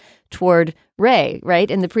trust toward Rey, right,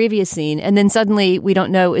 in the previous scene. And then suddenly we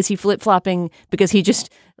don't know, is he flip-flopping because he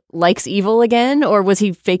just likes evil again, or was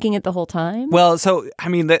he faking it the whole time? Well, so, I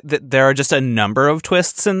mean, there are just a number of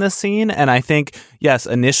twists in this scene, and I think, yes,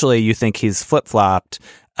 initially you think he's flip-flopped,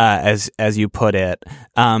 as you put it,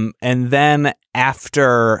 and then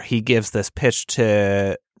after he gives this pitch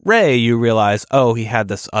to Rey, you realize, oh, he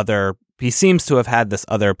seems to have had this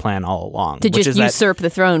other plan all along. To just usurp the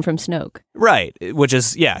throne from Snoke. Right, which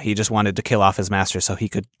is, he just wanted to kill off his master so he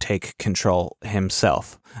could take control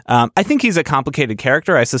himself. I think he's a complicated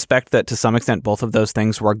character. I suspect that to some extent both of those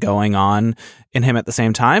things were going on in him at the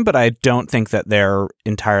same time, but I don't think that they're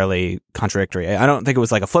entirely contradictory. I don't think it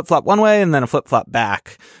was like a flip-flop one way and then a flip-flop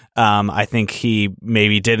back. I think he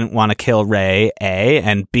maybe didn't want to kill Rey, A,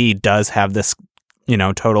 and B, does have this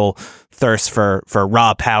total thirst for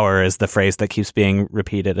raw power is the phrase that keeps being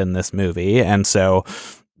repeated in this movie. And so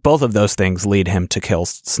both of those things lead him to kill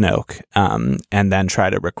Snoke, and then try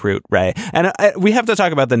to recruit Rey. And we have to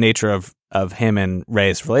talk about the nature of him and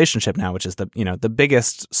Rey's relationship now, which is the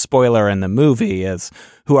biggest spoiler in the movie is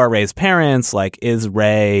who are Rey's parents? Like, is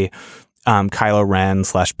Rey Kylo Ren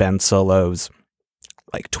 / Ben Solo's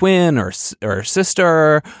like twin or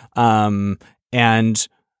sister? And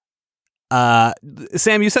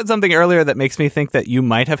Sam, you said something earlier that makes me think that you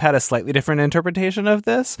might have had a slightly different interpretation of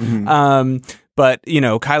this. Mm-hmm. But,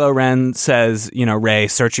 Kylo Ren says, Rey,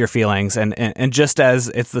 search your feelings. And just as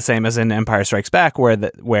it's the same as in Empire Strikes Back,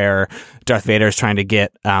 where Darth Vader is trying to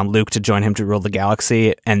get Luke to join him to rule the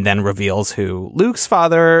galaxy and then reveals who Luke's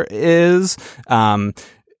father is,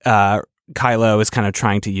 Kylo is kind of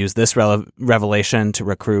trying to use this revelation to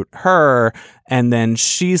recruit her. And then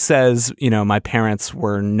she says, my parents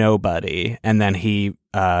were nobody. And then he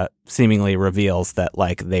seemingly reveals that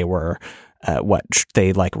like they were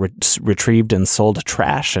they like retrieved and sold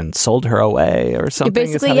trash and sold her away or something.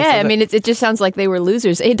 Basically, yeah. I mean, it just sounds like they were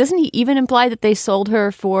losers. Doesn't he even imply that they sold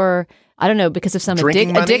her for, I don't know, because of some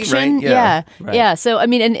addiction? Right? Yeah. Right. Yeah. So, I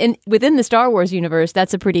mean, and within the Star Wars universe,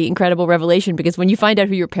 that's a pretty incredible revelation, because when you find out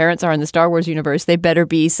who your parents are in the Star Wars universe, they better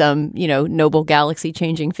be some, noble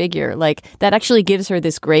galaxy-changing figure. Like, that actually gives her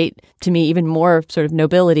this great, to me, even more sort of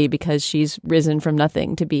nobility, because she's risen from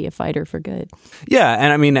nothing to be a fighter for good. Yeah.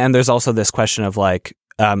 And I mean, and there's also this question of like,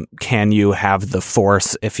 can you have the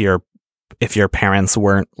Force if your parents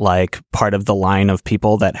weren't like part of the line of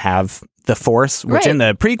people that have the Force, which in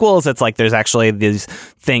the prequels, it's like there's actually these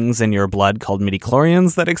things in your blood called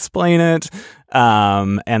midichlorians that explain it.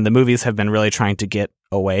 And the movies have been really trying to get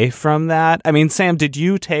away from that. I mean, Sam, did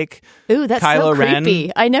you take that's Kylo so creepy.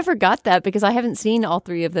 Ren? I never got that because I haven't seen all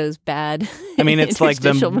three of those bad I mean, it's like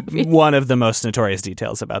movies. One of the most notorious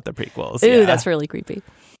details about the prequels. Ooh, that's really creepy.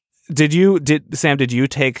 Did you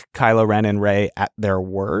take Kylo Ren and Rey at their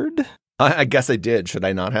word? I guess I did. Should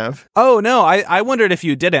I not have? Oh, no. I wondered if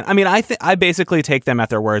you didn't. I mean, I basically take them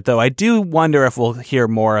at their word, though I do wonder if we'll hear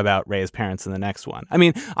more about Rey's parents in the next one. I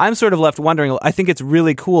mean, I'm sort of left wondering. I think it's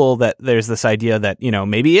really cool that there's this idea that,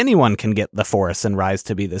 maybe anyone can get the Force and rise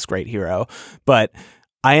to be this great hero. But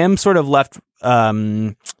I am sort of left,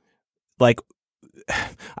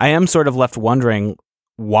 wondering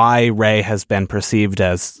why Rey has been perceived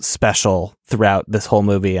as special throughout this whole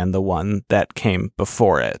movie and the one that came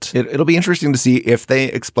before it. It'll be interesting to see if they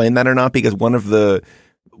explain that or not, because one of the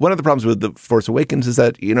problems with The Force Awakens is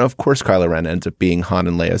that, of course Kylo Ren ends up being Han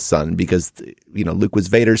and Leia's son, because, Luke was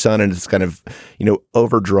Vader's son, and it's kind of,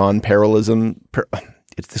 overdrawn parallelism.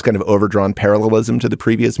 It's this kind of overdrawn parallelism to the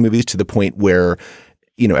previous movies, to the point where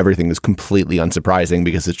everything is completely unsurprising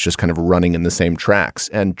because it's just kind of running in the same tracks,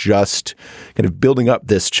 and just kind of building up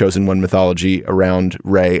this chosen one mythology around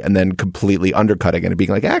Rey and then completely undercutting it and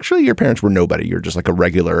being like, actually, your parents were nobody. You're just like a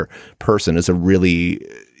regular person, is a really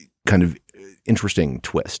kind of interesting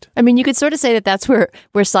twist. I mean, you could sort of say that that's where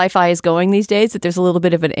sci-fi is going these days, that there's a little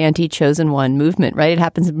bit of an anti-chosen one movement, right? It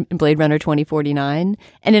happens in Blade Runner 2049.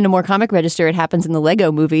 And in a more comic register, it happens in the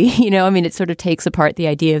Lego movie. It sort of takes apart the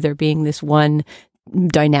idea of there being this one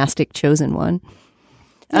dynastic chosen one.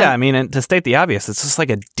 Yeah, I mean, and to state the obvious, it's just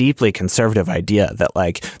like a deeply conservative idea that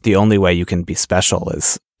like the only way you can be special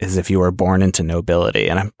is if you were born into nobility,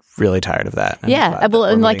 and I'm really tired of that. Yeah, well,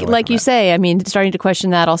 and like you say, I mean, starting to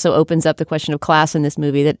question that also opens up the question of class in this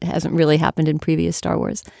movie that hasn't really happened in previous Star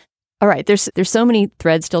Wars. All right, there's so many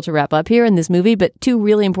threads still to wrap up here in this movie, but two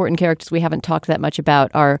really important characters we haven't talked that much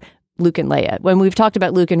about are Luke and Leia. When we've talked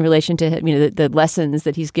about Luke in relation to the lessons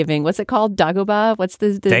that he's giving, what's it called? Dagobah? What's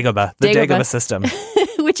the Dagobah? The Dagobah system.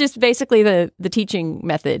 Which is basically the teaching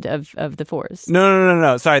method of the Force.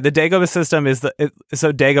 No. Sorry, the Dagobah system is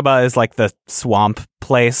so Dagobah is like the swamp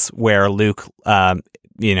place where Luke,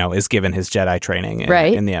 is given his Jedi training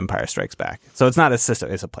in The Empire Strikes Back. So it's not a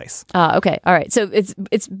system; it's a place. Okay, all right. So it's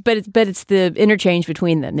the interchange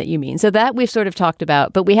between them that you mean. So that we've sort of talked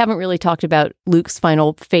about, but we haven't really talked about Luke's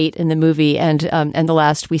final fate in the movie and the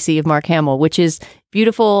last we see of Mark Hamill, which is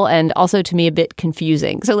beautiful and also to me a bit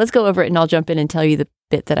confusing. So let's go over it, and I'll jump in and tell you the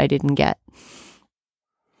bit that I didn't get.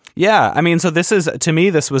 Yeah, I mean, so this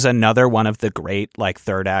was another one of the great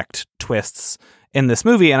third act twists in this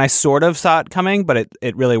movie, and I sort of saw it coming, but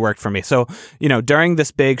it really worked for me. So, during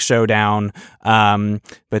this big showdown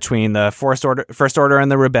between the First Order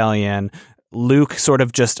and the Rebellion, Luke sort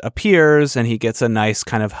of just appears, and he gets a nice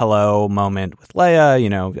kind of hello moment with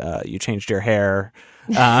Leia. You changed your hair,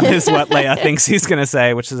 is what Leia thinks he's going to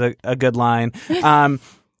say, which is a good line.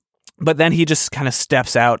 But then he just kind of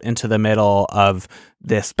steps out into the middle of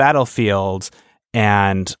this battlefield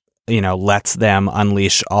and, lets them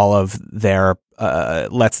unleash all of their,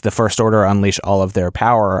 lets the First Order unleash all of their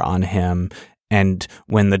power on him. And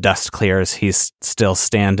when the dust clears, he's still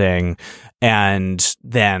standing. And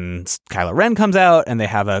then Kylo Ren comes out and they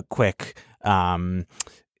have a quick, lightsaber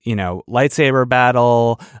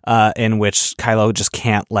battle in which Kylo just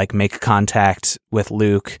can't make contact with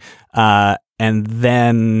Luke. And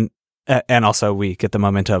then... and also we get the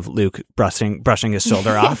moment of Luke brushing his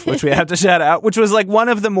shoulder off, which we have to shout out, which was one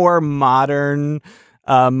of the more modern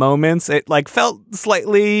moments. It felt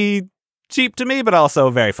slightly cheap to me, but also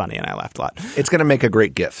very funny, and I laughed a lot. It's going to make a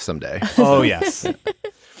great GIF someday. Oh, yes.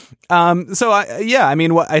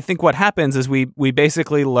 I think what happens is we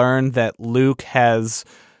basically learn that Luke has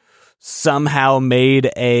somehow made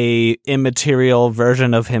a immaterial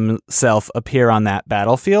version of himself appear on that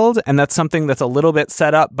battlefield. And that's something that's a little bit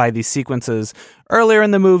set up by these sequences earlier in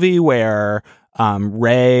the movie where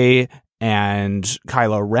Rey and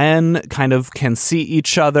Kylo Ren kind of can see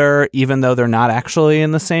each other even though they're not actually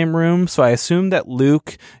in the same room. So I assume that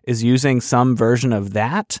Luke is using some version of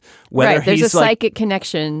that. Right, there's a psychic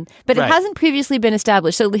connection, but it hasn't previously been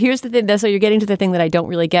established. So here's the thing. So you're getting to the thing that I don't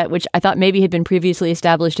really get, which I thought maybe had been previously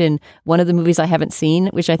established in one of the movies I haven't seen,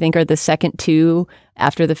 which I think are the second two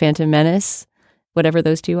after The Phantom Menace, whatever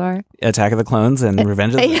those two are. Attack of the Clones and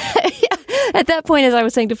Revenge of the At that point, as I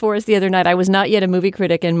was saying to Forrest the other night, I was not yet a movie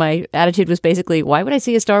critic, and my attitude was basically, why would I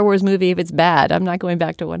see a Star Wars movie if it's bad? I'm not going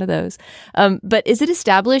back to one of those. But is it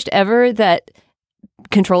established ever that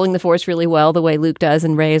controlling the Force really well, the way Luke does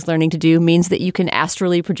and Rey is learning to do, means that you can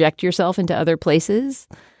astrally project yourself into other places?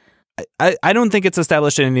 I don't think it's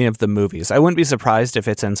established in any of the movies. I wouldn't be surprised if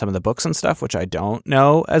it's in some of the books and stuff, which I don't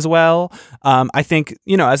know as well. I think,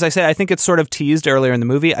 as I say, I think it's sort of teased earlier in the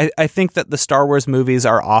movie. I think that the Star Wars movies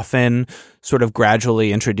are often sort of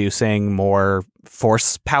gradually introducing more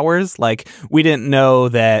Force powers. We didn't know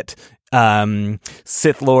that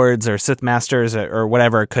Sith Lords or Sith Masters or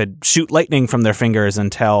whatever could shoot lightning from their fingers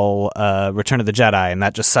until Return of the Jedi, and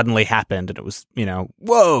that just suddenly happened, and it was,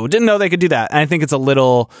 whoa, didn't know they could do that. And I think it's a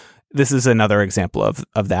little... This is another example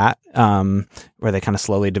of that, where they kind of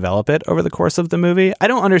slowly develop it over the course of the movie. I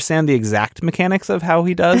don't understand the exact mechanics of how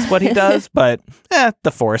he does what he does, but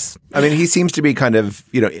the Force. I mean, he seems to be kind of,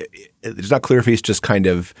 it's not clear if he's just kind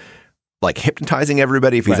of hypnotizing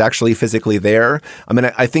everybody, if he's actually physically there. I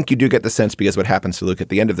mean, I think you do get the sense, because what happens to Luke at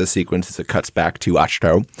the end of this sequence is it cuts back to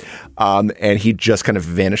Ahch-To, and he just kind of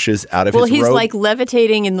vanishes out of his robe. Well, he's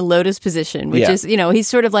levitating in the lotus position, which is, he's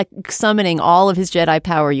sort of summoning all of his Jedi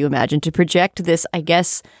power, you imagine, to project this, I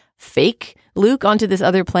guess, fake Luke onto this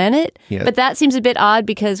other planet. Yeah. But that seems a bit odd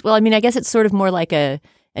because, I guess it's sort of more like an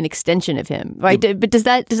extension of him, right? But does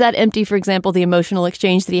that empty, for example, the emotional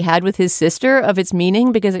exchange that he had with his sister of its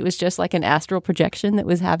meaning, because it was just like an astral projection that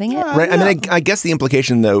was having it? Right. I mean, I guess the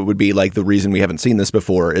implication, though, would be the reason we haven't seen this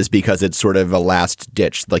before is because it's sort of a last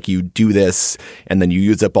ditch. You do this and then you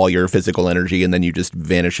use up all your physical energy and then you just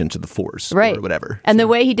vanish into the Force, right, or whatever. And the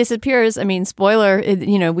way he disappears, spoiler,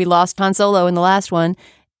 we lost Han Solo in the last one,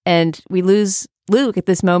 and we lose Luke at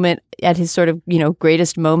this moment, at his sort of,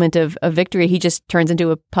 greatest moment of victory. He just turns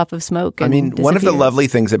into a puff of smoke and disappears. One of the lovely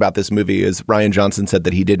things about this movie is Rian Johnson said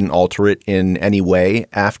that he didn't alter it in any way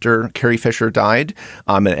after Carrie Fisher died.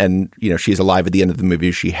 And she's alive at the end of the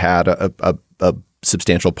movie. She had a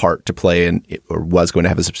substantial part to play in, or was going to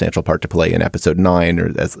have a substantial part to play in episode 9, or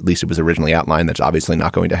at least it was originally outlined. That's obviously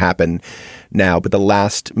not going to happen now. But the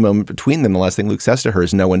last moment between them, the last thing Luke says to her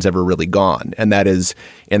is, "No one's ever really gone." And that is,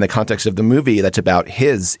 in the context of the movie, that's about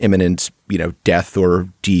his imminent, death or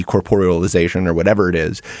decorporealization or whatever it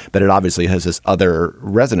is. But it obviously has this other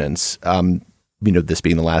resonance. This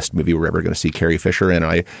being the last movie we're ever going to see Carrie Fisher in.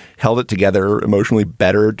 I held it together emotionally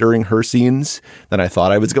better during her scenes than I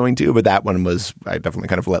thought I was going to, but that one I definitely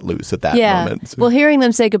kind of let loose at that moment. So. Well, hearing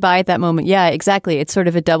them say goodbye at that moment, yeah, exactly. It's sort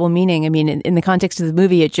of a double meaning. I mean, in the context of the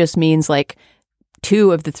movie, it just means like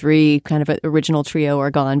 2 of the 3 kind of original trio are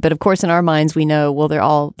gone. But of course, in our minds, we know, well, they're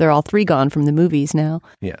all 3 gone from the movies now.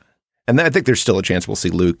 Yeah. And I think there's still a chance we'll see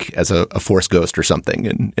Luke as a Force ghost or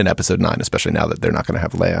something in episode 9, especially now that they're not going to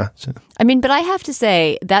have Leia. So. I mean, but I have to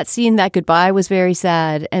say that scene, that goodbye, was very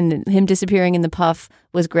sad, and him disappearing in the puff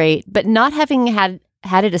was great. But not having had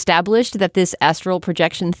it established that this astral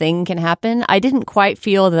projection thing can happen, I didn't quite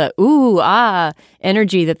feel the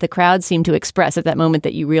energy that the crowd seemed to express at that moment,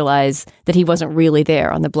 that you realize that he wasn't really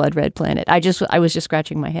there on the blood red planet. I was just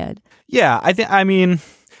scratching my head. Yeah,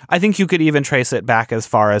 I think you could even trace it back as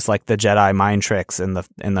far as like the Jedi mind tricks in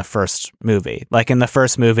the first movie. Like in the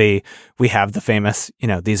first movie, we have the famous,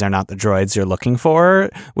 these are not the droids you're looking for,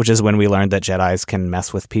 which is when we learned that Jedis can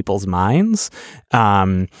mess with people's minds.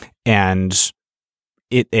 And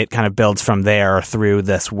it kind of builds from there through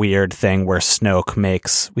this weird thing where Snoke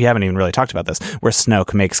makes, we haven't even really talked about this, where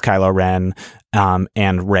Snoke makes Kylo Ren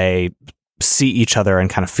and Rey see each other and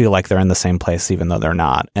kind of feel like they're in the same place even though they're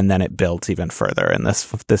not, and then it builds even further in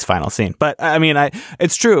this final scene. But I mean,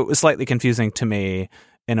 it's true, it was slightly confusing to me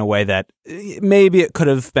in a way that maybe it could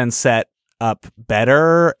have been set up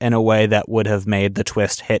better in a way that would have made the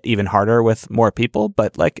twist hit even harder with more people,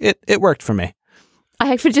 but like it worked for me.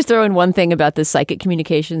 I could just throw in one thing about the psychic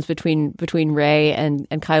communications between Rey and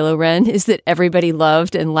Kylo Ren, is that everybody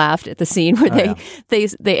loved and laughed at the scene where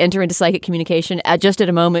they enter into psychic communication just at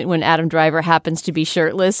a moment when Adam Driver happens to be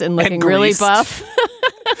shirtless and looking really buff.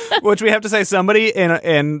 Which we have to say, somebody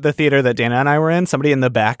in the theater that Dana and I were in, somebody in the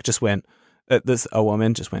back just went, a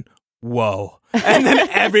woman just went, "Whoa." And then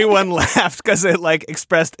everyone laughed because it like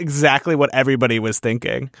expressed exactly what everybody was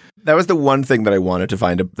thinking. That was the one thing that I wanted to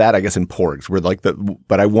find, that I guess in Porgs, where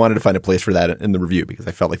but I wanted to find a place for that in the review because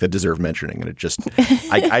I felt like that deserved mentioning, and it just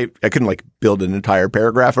I couldn't like build an entire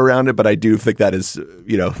paragraph around it, but I do think that is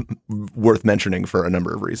worth mentioning for a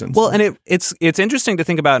number of reasons. Well, and it's interesting to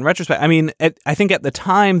think about in retrospect. I mean, I think at the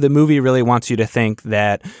time the movie really wants you to think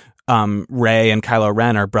that Rey and Kylo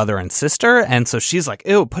Ren are brother and sister, and so she's like,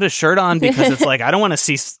 "Ew, put a shirt on," because it's like, I don't want to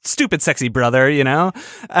see stupid sexy brother,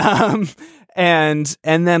 and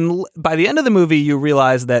then by the end of the movie you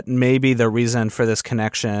realize that maybe the reason for this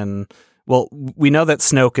connection, well, we know that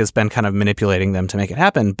Snoke has been kind of manipulating them to make it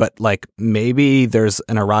happen, but like maybe there's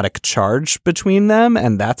an erotic charge between them,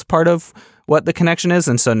 and that's part of what the connection is.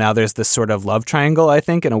 And so now there's this sort of love triangle, I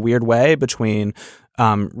think, in a weird way between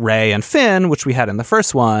Rey and Finn, which we had in the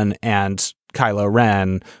first one, and Kylo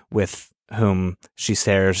Ren, with whom she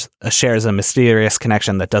shares a mysterious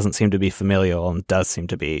connection that doesn't seem to be familial and does seem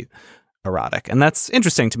to be erotic. And that's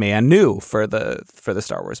interesting to me and new for the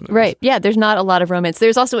Star Wars movies. Right. Yeah, there's not a lot of romance.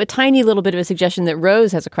 There's also a tiny little bit of a suggestion that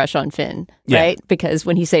Rose has a crush on Finn, right? Yeah. Because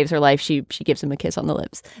when he saves her life, she gives him a kiss on the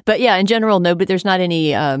lips. But yeah, in general, no, but there's not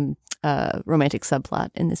any romantic subplot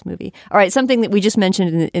in this movie. All right, something that we just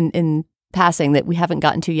mentioned in passing that we haven't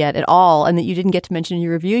gotten to yet at all, and that you didn't get to mention in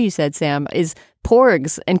your review, you said, Sam, is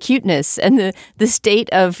porgs and cuteness and the state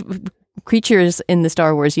of creatures in the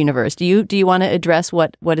Star Wars universe. Do you want to address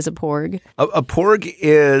what is a porg? A porg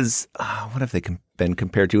is what have they been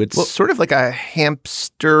compared to? It's sort of like a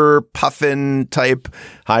hamster puffin type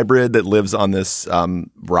hybrid that lives on this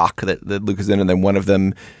rock that Luke is in, and then one of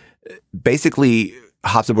them basically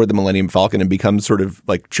hops aboard the Millennium Falcon and becomes sort of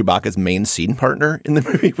like Chewbacca's main scene partner in the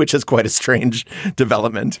movie, which is quite a strange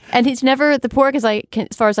development. And he's never, the porg,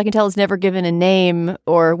 as far as I can tell, is never given a name,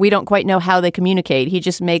 or we don't quite know how they communicate. He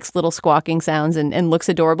just makes little squawking sounds and looks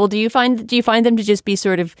adorable. Do you find them to just be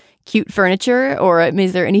sort of cute furniture, or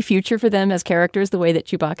is there any future for them as characters the way that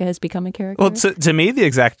Chewbacca has become a character? Well, to me, the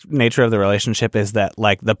exact nature of the relationship is that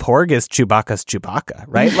like the porg is Chewbacca's Chewbacca,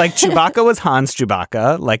 right? Like Chewbacca was Han's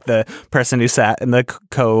Chewbacca, like the person who sat in the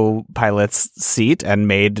co-pilot's seat and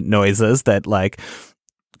made noises that like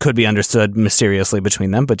could be understood mysteriously between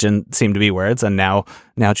them, but didn't seem to be words. And now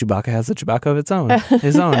Chewbacca has a Chewbacca of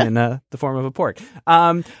his own in the form of a porg.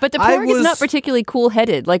 But the porg is not particularly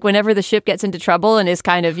cool-headed. Like whenever the ship gets into trouble and is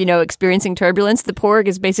kind of, experiencing turbulence, the porg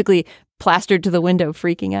is basically plastered to the window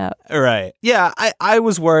freaking out. Right. Yeah, I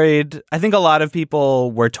was worried. I think a lot of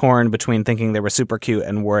people were torn between thinking they were super cute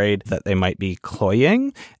and worried that they might be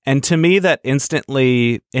cloying. And to me, that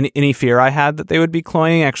instantly, any fear I had that they would be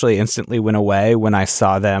cloying actually instantly went away when I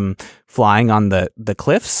saw them flying on the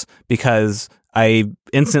cliffs, because I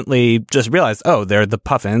instantly just realized, oh, they're the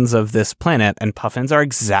puffins of this planet, and puffins are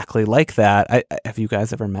exactly like that. Have you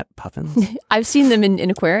guys ever met puffins? I've seen them in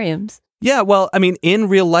aquariums. Yeah, well, I mean, in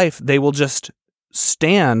real life, they will just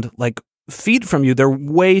stand like feet from you. They're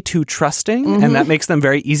way too trusting, and that makes them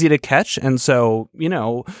very easy to catch. And so,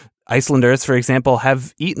 Icelanders, for example,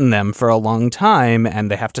 have eaten them for a long time,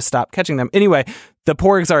 and they have to stop catching them. Anyway, the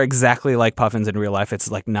porgs are exactly like puffins in real life.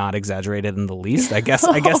 It's like not exaggerated in the least. I guess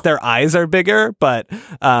their eyes are bigger, but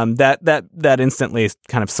that instantly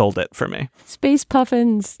kind of sold it for me. Space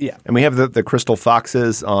puffins. Yeah, And we have the crystal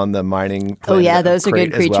foxes on the mining planet. Oh yeah, those are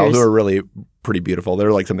good creatures. As well, who are really pretty beautiful.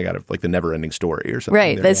 They're like something out of like the Never-Ending Story or something.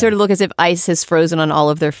 Right. They sort of look as if ice has frozen on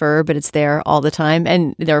all of their fur, but it's there all the time.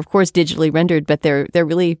 And they're of course digitally rendered, but they're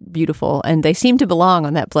really beautiful, and they seem to belong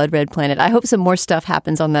on that blood red planet. I hope some more stuff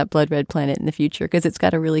happens on that blood red planet in the future, because it's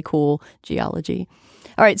got a really cool geology.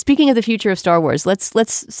 All right, speaking of the future of Star Wars,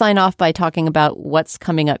 let's sign off by talking about what's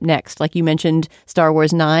coming up next. Like you mentioned, Star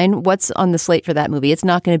Wars 9. What's on the slate for that movie? It's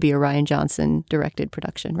not going to be a Rian Johnson directed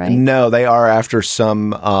production, right? No, they are after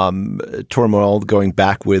some turmoil going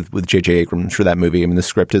back with J.J. Abrams for that movie. I mean, the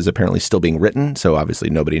script is apparently still being written, so obviously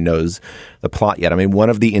nobody knows the plot yet. I mean, one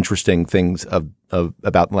of the interesting things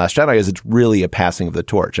about The Last Jedi is it's really a passing of the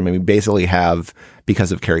torch. I mean, we basically have,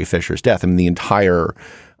 because of Carrie Fisher's death, I mean, the entire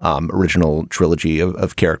original trilogy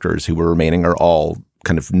of characters who were remaining are all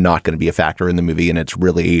kind of not going to be a factor in the movie, and it's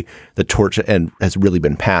really the torch and has really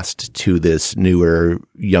been passed to this newer,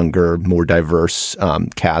 younger, more diverse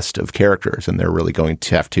cast of characters, and they're really going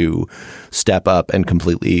to have to step up and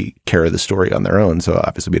completely carry the story on their own. So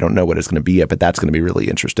obviously we don't know what it's going to be yet, but that's going to be really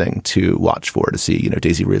interesting to watch for, to see,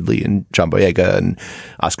 Daisy Ridley and John Boyega and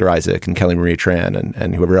Oscar Isaac and Kelly Marie Tran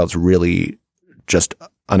and whoever else really just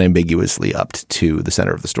unambiguously upped to the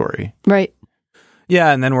center of the story. Right.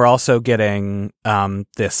 Yeah, and then we're also getting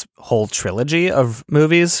this whole trilogy of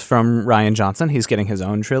movies from Rian Johnson. He's getting his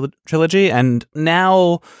own trilogy. And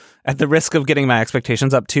now, at the risk of getting my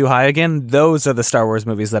expectations up too high again, those are the Star Wars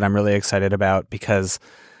movies that I'm really excited about, because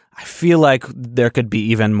I feel like there could be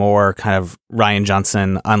even more kind of Rian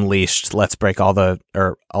Johnson unleashed, let's break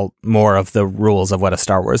more of the rules of what a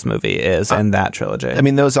Star Wars movie is in that trilogy. I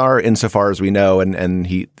mean, those are, insofar as we know, and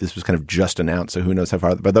this was kind of just announced, so who knows how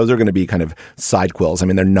far, but those are going to be kind of side quills. I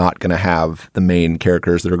mean, they're not going to have the main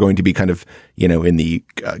characters that are going to be kind of, in the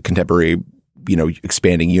contemporary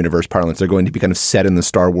expanding universe parlance. They're going to be kind of set in the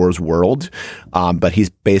Star Wars world, but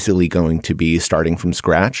he's basically going to be starting from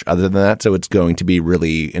scratch other than that. So it's going to be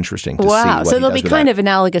really interesting to see what so he they'll does be with kind that. of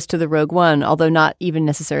analogous to the Rogue One, although not even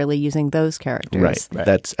necessarily using those characters. Right.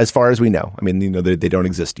 That's as far as we know. I mean, they don't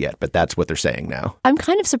exist yet, but that's what they're saying now. I'm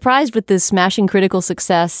kind of surprised with the smashing critical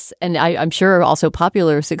success, and I'm sure also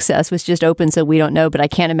popular success, was just open, so we don't know, but I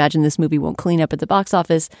can't imagine this movie won't clean up at the box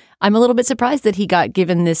office. I'm a little bit surprised that he got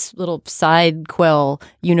given this little side quell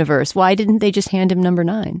universe. Why didn't they just hand him number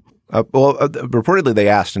 9? Reportedly they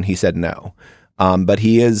asked and he said no. But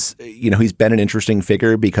he is, he's been an interesting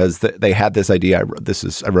figure because they had this idea. I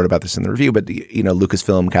wrote about this in the review, but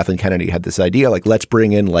Lucasfilm, Kathleen Kennedy had this idea, like, let's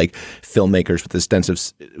bring in like filmmakers with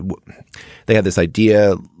extensive. They had this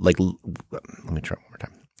idea, like, let me try one more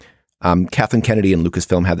time. Kathleen Kennedy and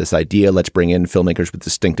Lucasfilm had this idea, let's bring in filmmakers with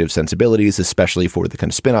distinctive sensibilities, especially for the kind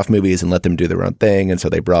of spin-off movies, and let them do their own thing. And so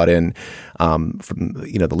they brought in, from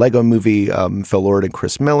the Lego movie, Phil Lord and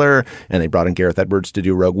Chris Miller, and they brought in Gareth Edwards to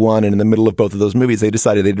do Rogue One. And in the middle of both of those movies, they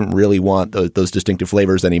decided they didn't really want those distinctive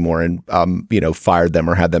flavors anymore, and fired them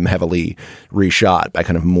or had them heavily reshot by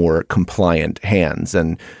kind of more compliant hands.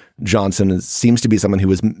 And Johnson seems to be someone who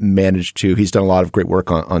has managed to, he's done a lot of great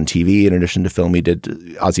work on TV. In addition to film, he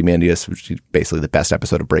did Ozymandias, which is basically the best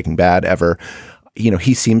episode of Breaking Bad ever.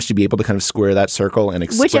 He seems to be able to kind of square that circle and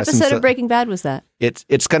express Which episode of Breaking Bad was that?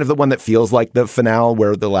 It's kind of the one that feels like the finale,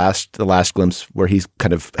 where the last glimpse where he's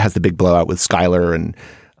kind of has the big blowout with Skyler and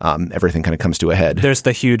everything kind of comes to a head. That's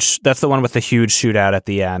the one with the huge shootout at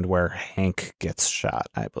the end where Hank gets shot,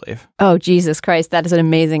 I believe. Oh, Jesus Christ. That is an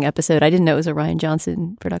amazing episode. I didn't know it was a Rian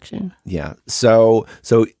Johnson production. Yeah. So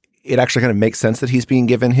it actually kind of makes sense that he's being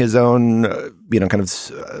given his own, kind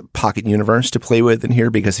of pocket universe to play with in here,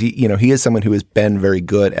 because he is someone who has been very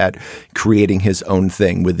good at creating his own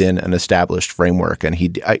thing within an established framework. And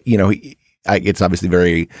it's obviously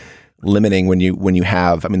very limiting when you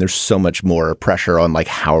have, I mean, there's so much more pressure on like,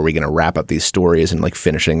 how are we going to wrap up these stories and like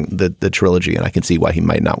finishing the trilogy? And I can see why he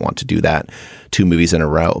might not want to do that 2 movies in a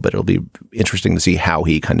row, but it'll be interesting to see how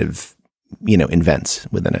he kind of, invents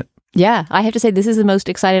within it. Yeah, I have to say this is the most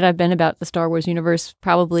excited I've been about the Star Wars universe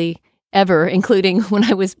probably ever, including when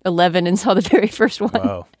I was 11 and saw the very first one.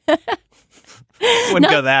 Whoa. Wouldn't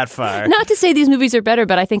go that far. Not to say these movies are better,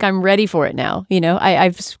 but I think I'm ready for it now.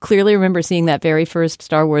 I clearly remember seeing that very first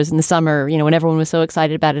Star Wars in the summer, when everyone was so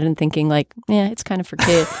excited about it and thinking like, yeah, it's kind of for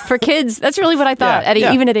kids. For kids, that's really what I thought,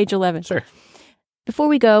 even at age 11. Sure. Before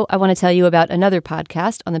we go, I want to tell you about another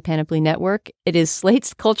podcast on the Panoply Network. It is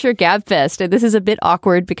Slate's Culture Gabfest. And this is a bit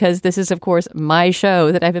awkward because this is, of course, my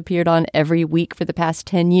show that I've appeared on every week for the past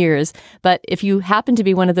 10 years. But if you happen to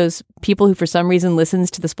be one of those people who for some reason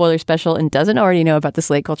listens to the spoiler special and doesn't already know about the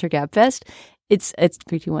Slate Culture Gabfest, it's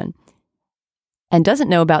 3, 2, 1. And doesn't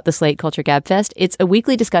know about the Slate Culture Gabfest, it's a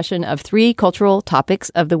weekly discussion of 3 cultural topics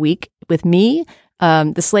of the week with me,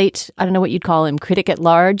 the Slate, I don't know what you'd call him, critic at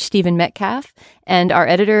large, Stephen Metcalf, and our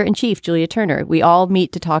editor-in-chief, Julia Turner. We all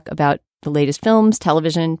meet to talk about the latest films,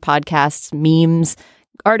 television, podcasts, memes,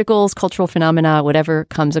 articles, cultural phenomena, whatever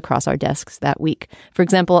comes across our desks that week. For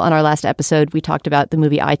example, on our last episode, we talked about the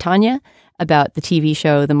movie I, Tonya, about the TV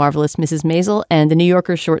show The Marvelous Mrs. Maisel, and the New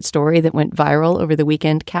Yorker short story that went viral over the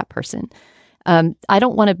weekend, Cat Person. I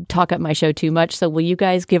don't want to talk up my show too much, so will you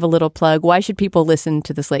guys give a little plug? Why should people listen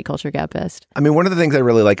to the Slate Culture Gabfest? I mean, one of the things I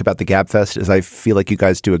really like about the Gabfest is I feel like you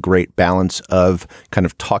guys do a great balance of kind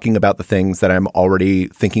of talking about the things that I'm already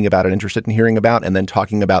thinking about and interested in hearing about, and then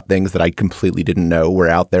talking about things that I completely didn't know were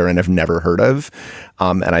out there and have never heard of.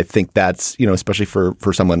 And I think that's, especially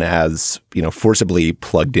for someone as, forcibly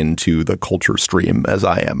plugged into the culture stream as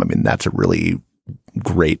I am. I mean, that's a really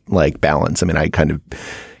great balance. I mean, I kind of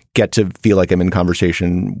get to feel like I'm in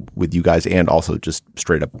conversation with you guys and also just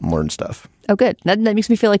straight up learn stuff. Oh, good. That makes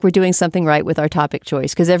me feel like we're doing something right with our topic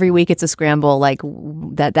choice, because every week it's a scramble, like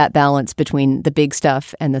that balance between the big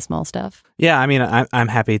stuff and the small stuff. Yeah, I mean, I'm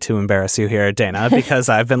happy to embarrass you here, Dana, because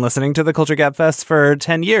I've been listening to the Culture Gabfest for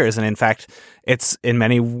 10 years. And in fact, it's in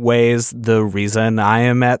many ways the reason I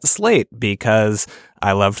am at Slate, because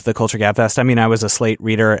I loved the Culture Gabfest. I mean, I was a Slate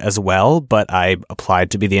reader as well, but I applied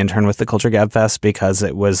to be the intern with the Culture Gabfest because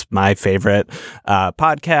it was my favorite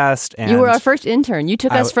podcast. And you were our first intern. You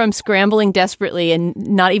took us from scrambling desperately and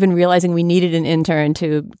not even realizing we needed an intern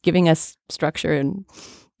to giving us structure and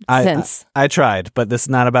sense. I tried, but this is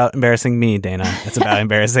not about embarrassing me, Dana. It's about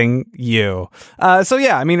embarrassing you. So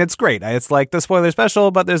yeah, I mean, it's great. It's like the spoiler special,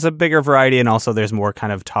 but there's a bigger variety, and also there's more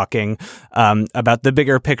kind of talking about the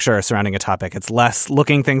bigger picture surrounding a topic. It's less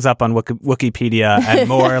looking things up on Wikipedia and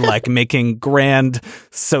more like making grand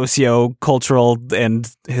socio-cultural and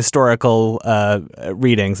historical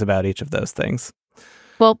readings about each of those things.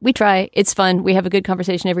 Well, we try. It's fun. We have a good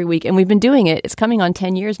conversation every week, and we've been doing it. It's coming on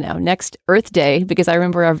 10 years now. Next Earth Day, because I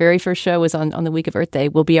remember our very first show was on the week of Earth Day,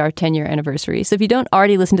 will be our 10-year anniversary. So if you don't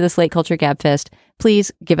already listen to the Slate Culture Gabfest,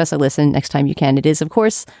 please give us a listen next time you can. It is, of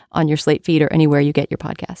course, on your Slate feed or anywhere you get your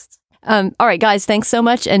podcasts. All right, guys, thanks so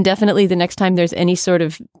much. And definitely the next time there's any sort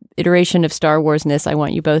of iteration of Star Wars-ness, I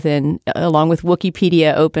want you both in, along with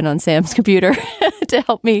Wikipedia open on Sam's computer to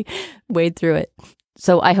help me wade through it.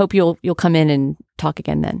 So I hope you'll come in and talk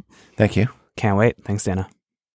again then. Thank you. Can't wait. Thanks, Dana.